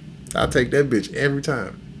 I'll take that bitch every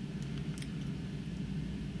time.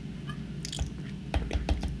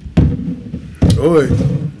 Or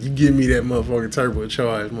you give me that motherfucking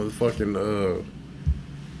turbocharged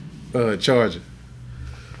motherfucking Charger.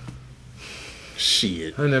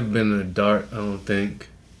 Shit. I've never been in a Dart, I don't think.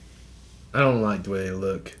 I don't like the way they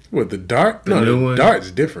look. What, the Dart? The new one? Dart's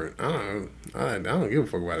different. I don't give a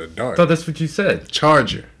fuck about a Dart. I thought that's what you said.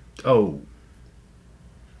 Charger. Oh.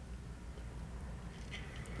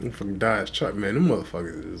 Them fucking Dodge Charger. Man, them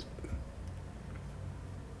motherfuckers is...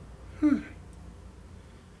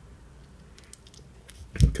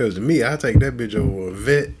 Cause to me, I take that bitch over a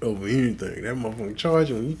vet over anything. That motherfucking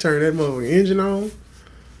charger, when you turn that motherfucking engine on,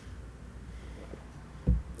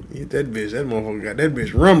 you hit that bitch. That motherfucker got that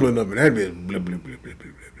bitch rumbling up, and that bitch blah blah blah blah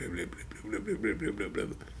blah blah blah blah blah blah blah blah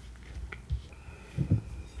blah.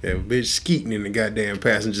 Yeah, bitch skeeting in the goddamn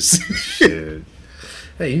passenger seat. Shit.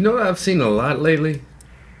 Hey, you know what I've seen a lot lately?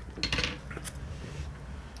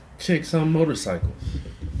 Chicks on motorcycles.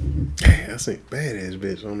 Hey, I seen badass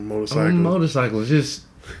bitch on the motorcycle. On motorcycles, just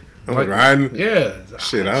I was riding. Yeah.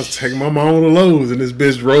 Shit, I was taking my mom to Lowe's, and this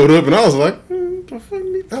bitch rolled up, and I was like, the fuck?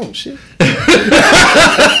 Oh shit.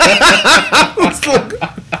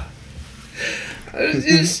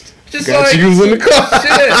 just got like you in the car.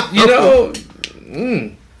 Shit, you know.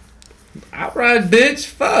 I ride, bitch.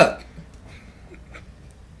 Fuck.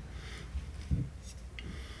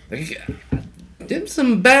 Them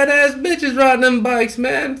some badass bitches riding them bikes,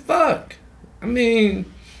 man. Fuck. I mean,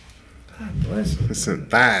 God bless them. Some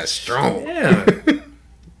thighs strong. Yeah. Damn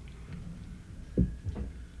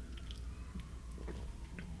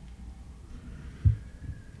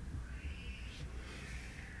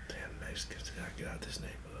Mexicans gotta get out this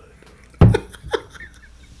neighborhood.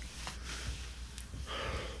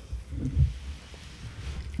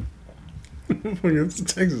 It's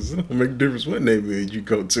Texas. It don't make a difference what neighborhood you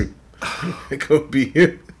go to. It could be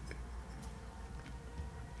here.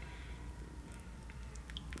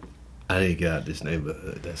 I need to get out this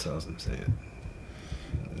neighborhood. That's all I'm saying.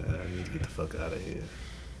 I need to get the fuck out of here.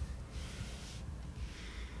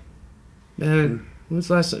 Man, when's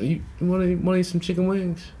the last time you want to eat some chicken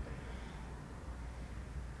wings?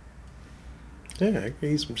 Yeah, I can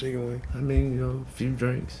eat some chicken wings. I mean, you know, a few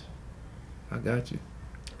drinks. I got you.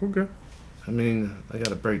 Okay. I mean, I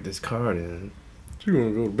gotta break this card in. You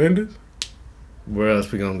wanna go to Bender's? Where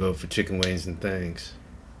else we gonna go for chicken wings and things?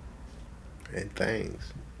 And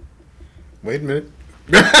things. Wait a minute.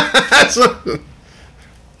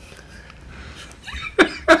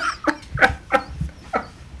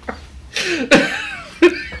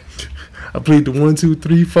 I plead the 1, 2,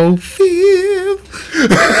 3, 4, 5th.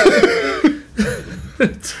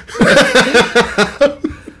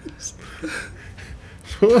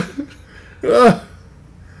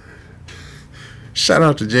 Shout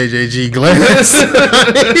out to JJG Glass.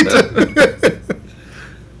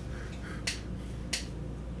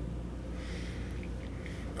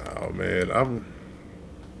 Oh man,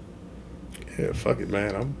 fuck it,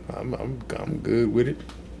 man. I'm good with it.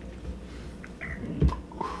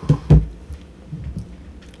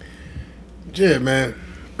 Yeah, man.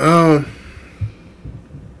 Damn,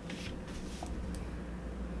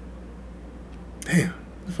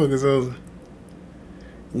 the fuck is those?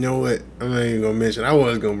 You know what? I'm not even gonna mention. I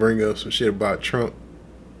was gonna bring up some shit about Trump.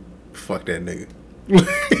 Fuck that nigga.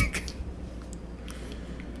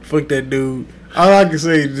 Fuck that dude. All I can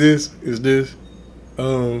say is this.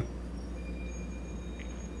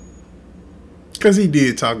 Cause he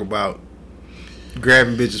did talk about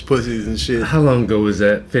grabbing bitches' pussies and shit. How long ago was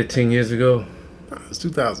that? 15 years ago? It was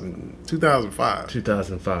 2005.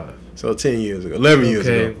 2005. So 10 years ago. 11 years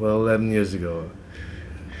ago. Okay, well, 11 years ago.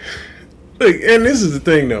 Look, and this is the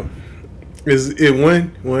thing, though. Is it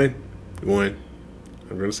one? I'm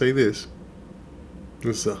gonna say this.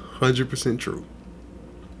 This is 100% true.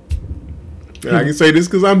 And I can say this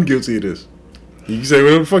because I'm guilty of this. You can say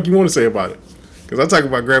whatever the fuck you want to say about it. Because I talk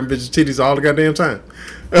about grabbing bitches' titties all the goddamn time.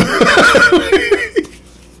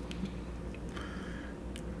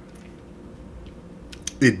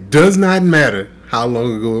 It does not matter how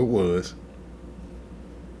long ago it was.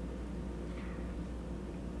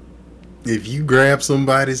 If you grab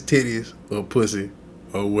somebody's titties or pussy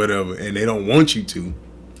or whatever and they don't want you to,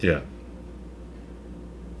 yeah,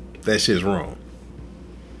 that shit's wrong.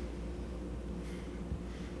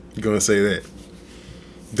 You're gonna say that.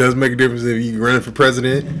 Doesn't make a difference if you running for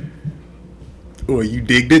president or you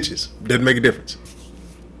dig ditches. Doesn't make a difference.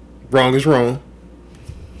 Wrong is wrong.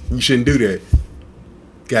 You shouldn't do that.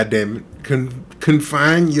 God damn it.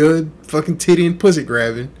 Confine your fucking titty and pussy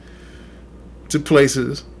grabbing to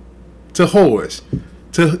places, to whores,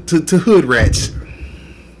 to hood rats,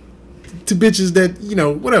 to bitches that, you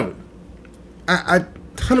know, whatever. I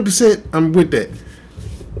 100% I'm with that.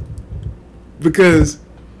 Because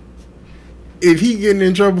if he getting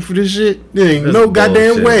in trouble for this shit, there ain't no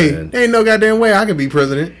goddamn way. Man. There ain't no goddamn way I could be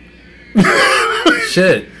president.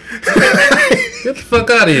 Shit. Get the fuck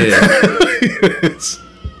out of here.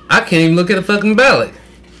 I can't even look at a fucking ballot.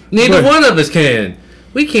 Neither one of us can.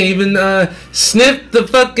 We can't even sniff the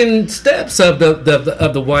fucking steps of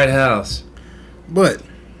the White House. But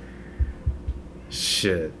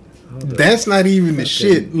shit. That's not even the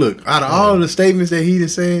shit. Look, out of all the statements that he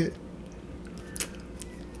just said,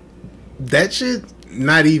 that shit,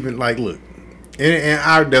 not even like, look,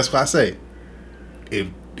 that's what I say.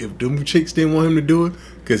 If them chicks didn't want him to do it,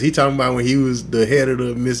 because he talking about when he was the head of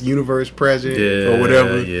the Miss Universe pageant or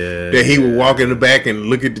whatever, that he would walk in the back and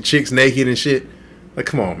look at the chicks naked and shit. Like,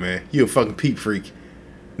 come on, man, you a fucking peep freak.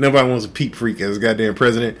 Nobody wants a peep freak as a goddamn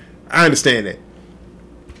president. I understand that.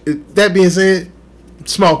 That being said,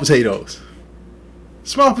 small potatoes.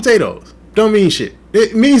 Small potatoes don't mean shit.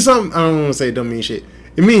 It means something. I don't want to say it don't mean shit.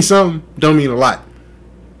 It means something. Don't mean a lot.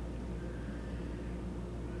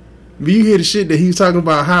 But you hear the shit that he was talking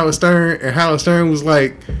about Howard Stern, and Howard Stern was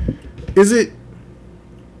like, "Is it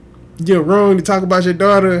wrong to talk about your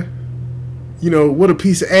daughter? What a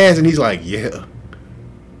piece of ass." And he's like, "Yeah."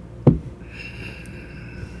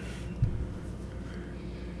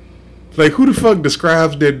 Like, who the fuck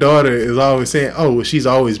describes their daughter as always saying, "Oh, well, she's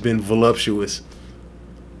always been voluptuous"?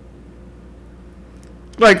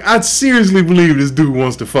 Like, I seriously believe this dude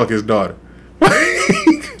wants to fuck his daughter.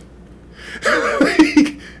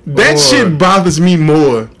 That shit bothers me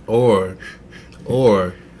more. Or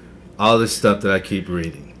all this stuff that I keep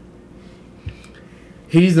reading.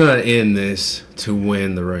 He's not in this to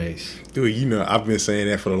win the race. Dude, I've been saying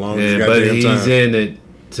that for the longest goddamn but time. he's in it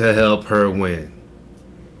to help her win.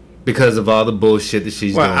 Because of all the bullshit that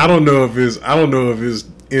she's doing. I don't know if it's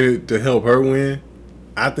in it to help her win.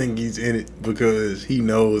 I think he's in it because he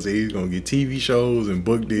knows that he's gonna get TV shows and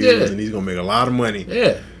book deals, and he's gonna make a lot of money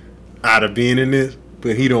out of being in this.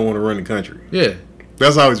 But he don't want to run the country. Yeah,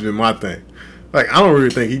 that's always been my thing. Like, I don't really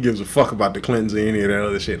think he gives a fuck about the Clintons or any of that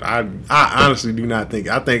other shit. I honestly do not think.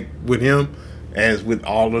 I think with him, as with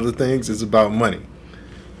all other things, it's about money.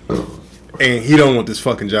 And he don't want this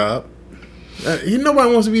fucking job.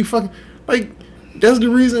 Nobody wants to be fucking, like, that's the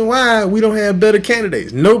reason why we don't have better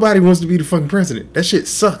candidates. Nobody wants to be the fucking president. That shit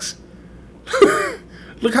sucks.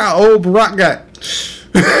 Look how old Barack got.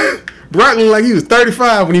 Barack looked like he was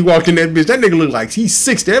 35 when he walked in that bitch. That nigga looked like he's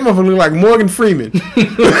 60. That motherfucker looked like Morgan Freeman.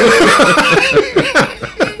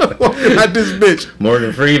 Walking out this bitch.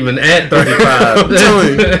 Morgan Freeman at 35. I'm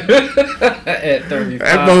telling you. At 35.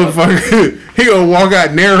 That motherfucker, he gonna walk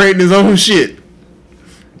out narrating his own shit.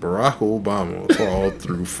 Barack Obama crawled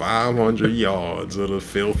through 500 yards of the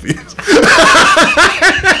filthiest.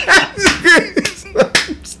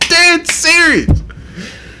 It's dead serious.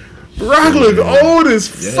 Barack look old as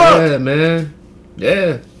fuck. Yeah, man.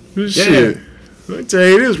 Yeah. Shit. I tell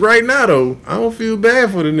you this right now, though. I don't feel bad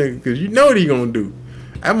for the nigga, because you know what he gonna do.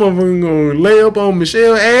 That motherfucker gonna lay up on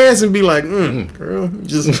Michelle's ass and be like, girl,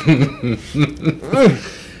 just.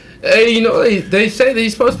 Hey, they say that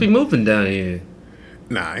he's supposed to be moving down here.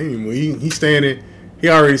 Nah, he's staying in. He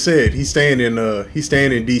already said he's staying in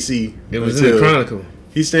DC. It was in the Chronicle.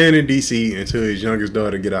 He's staying in DC until his youngest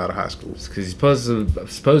daughter get out of high school. Because he's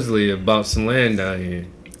supposedly bought some land down here.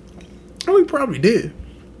 Oh, he probably did.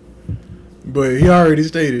 But he already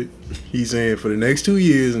stated he's saying for the next 2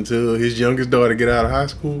 years until his youngest daughter get out of high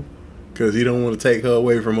school, because he don't want to take her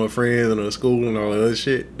away from her friends and her school and all that other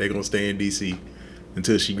shit. They gonna stay in DC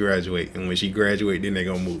until she graduate, and when she graduate, then they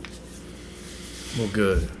gonna move. Well,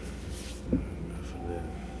 good.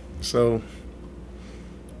 So,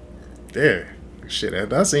 there. Shit,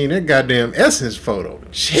 I seen that goddamn Essence photo.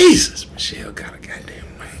 Jesus, Michelle got a goddamn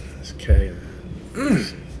ring. That's okay.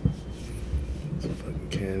 It's a fucking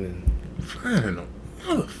cannon. Fine, no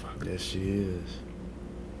motherfucker. Yes, she is.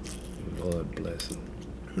 Lord bless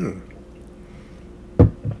him.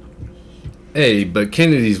 Hey, but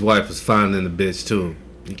Kennedy's wife was fine in the bitch too.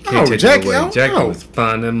 You can't take Jackie, that away. Jackie was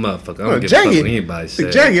fine in motherfucker. I don't give a fuck what anybody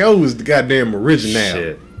said. Jackie O was the goddamn original.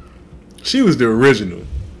 Shit. She was the original.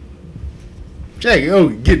 Jackie O,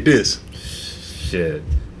 get this. Shit.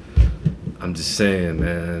 I'm just saying,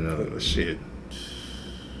 man. Shit.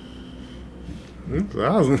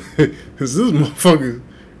 This motherfucker,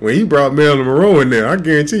 when he brought Marilyn Monroe in there, I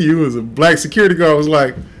guarantee you, as a black security guard was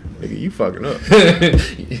like, nigga, you fucking up.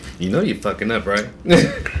 You know you fucking up, right?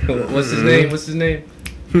 What's his name?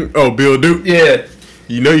 Oh, Bill Duke? Yeah.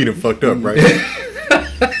 You know you done fucked up, right?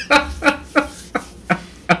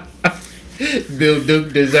 Bill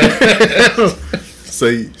Duke does that. So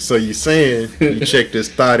you saying you checked this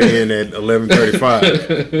thought in at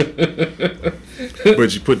 11:35,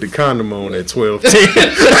 but you put the condom on at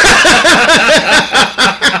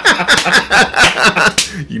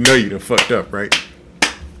 12:10. You know you done fucked up, right?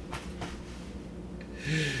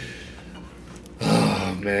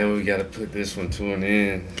 Oh man, we gotta put this one to an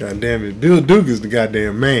end. God damn it, Bill Duke is the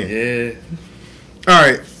goddamn man. Yeah. All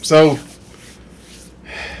right, so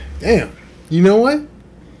damn, you know what?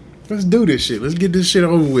 Let's do this shit. Let's get this shit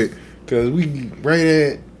over with, cause we right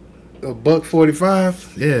at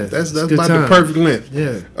 $1:45. Yeah, that's about the perfect length.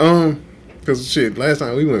 Yeah. Cause shit, last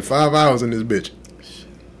time we went 5 hours in this bitch.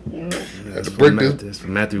 That's what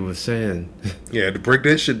Matthew was saying. Yeah, to break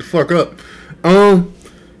that shit the fuck up.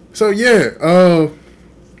 So yeah,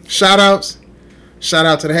 shout outs. Shout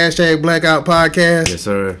out to the hashtag Blackout Podcast. Yes,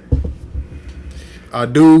 sir. Our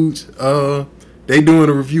dudes, they doing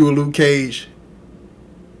a review of Luke Cage.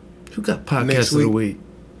 Who got podcast of the week?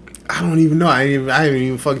 I don't even know. I haven't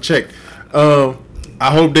even fucking checked. I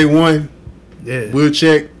hope they won. Yeah. We'll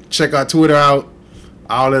check our Twitter out,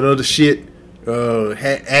 all that other shit.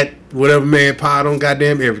 At whatever man pod on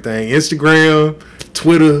goddamn everything. Instagram,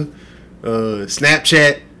 Twitter,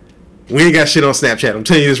 Snapchat. We ain't got shit on Snapchat. I'm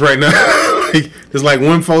telling you this right now. There's like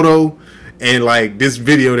one photo and like this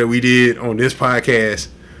video that we did on this podcast,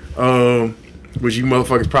 which you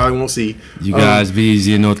motherfuckers probably won't see. You guys be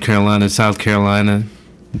easy in North Carolina, South Carolina,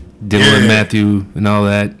 Dylan, Matthew, and all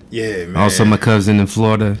that. Yeah, man. Also my cousin in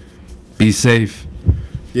Florida. Be safe.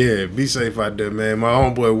 Yeah, be safe out there, man. My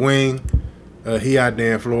homeboy Wing, he out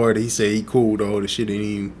there in Florida. He said he cool though. The shit ain't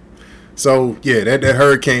even. So yeah, that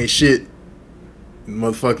hurricane shit,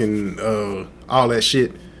 motherfucking all that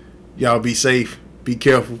shit. Y'all be safe. Be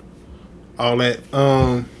careful. All that.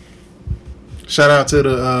 Shout out to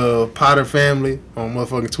the Potter family on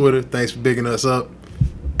motherfucking Twitter. Thanks for bigging us up.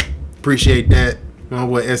 Appreciate that. My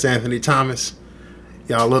boy S. Anthony Thomas.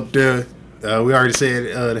 Y'all up there. We already said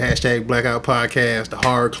the hashtag Blackout Podcast, the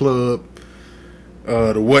Horror Club,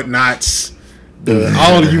 the Whatnots,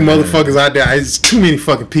 all of you motherfuckers out there. It's too many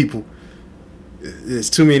fucking people. There's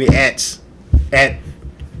too many at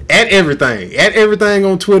everything. At everything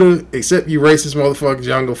on Twitter except you racist motherfuckers.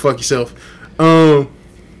 Y'all can go fuck yourself. And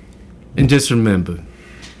just remember,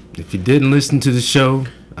 if you didn't listen to the show,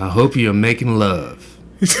 I hope you're making love.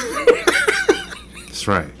 That's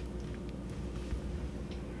right.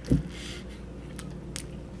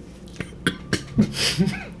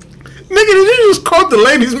 Nigga, did you just quote the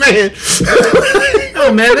ladies' man?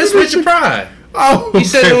 Oh man, that's Richard Pryor. Oh, he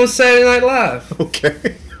said it on Saturday Night Live.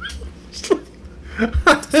 Okay.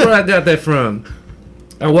 That's where I got that from.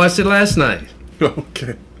 I watched it last night.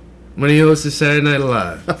 Okay. When he hosted Saturday Night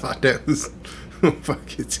Live. I thought that was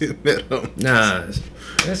fucking Tim Meadows. Nah,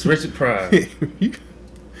 that's Richard Pryor.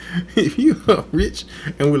 If you are rich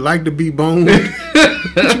and would like to be boned, would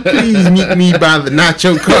you please meet me by the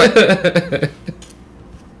nacho cart?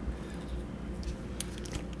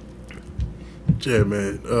 Yeah,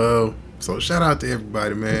 man. So shout out to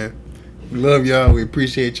everybody, man. We love y'all. We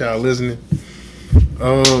appreciate y'all listening.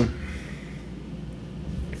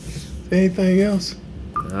 Anything else?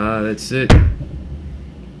 That's it.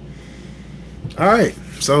 All right.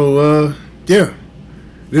 So yeah,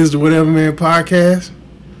 this is the Whatever Man Podcast.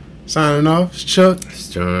 Signing off. It's Chuck. It's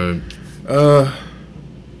Jerm.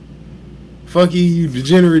 Fuck you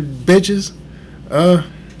degenerate bitches.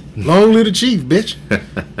 Long live the chief, bitch.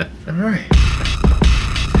 All right.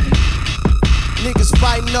 Niggas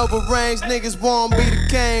fighting over rings, niggas won't be the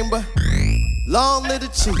king, but long live the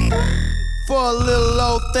chief. For a little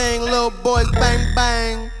old thing, little boys bang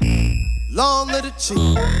bang. Long live the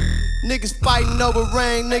chief. Niggas fighting over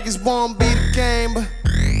ring, niggas won't be the king, but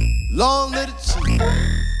long live the chief.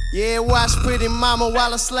 Yeah, watch pretty mama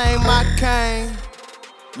while I slay my cane.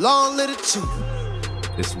 Long live the chief.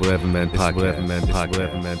 It's Whatever Man Podcast.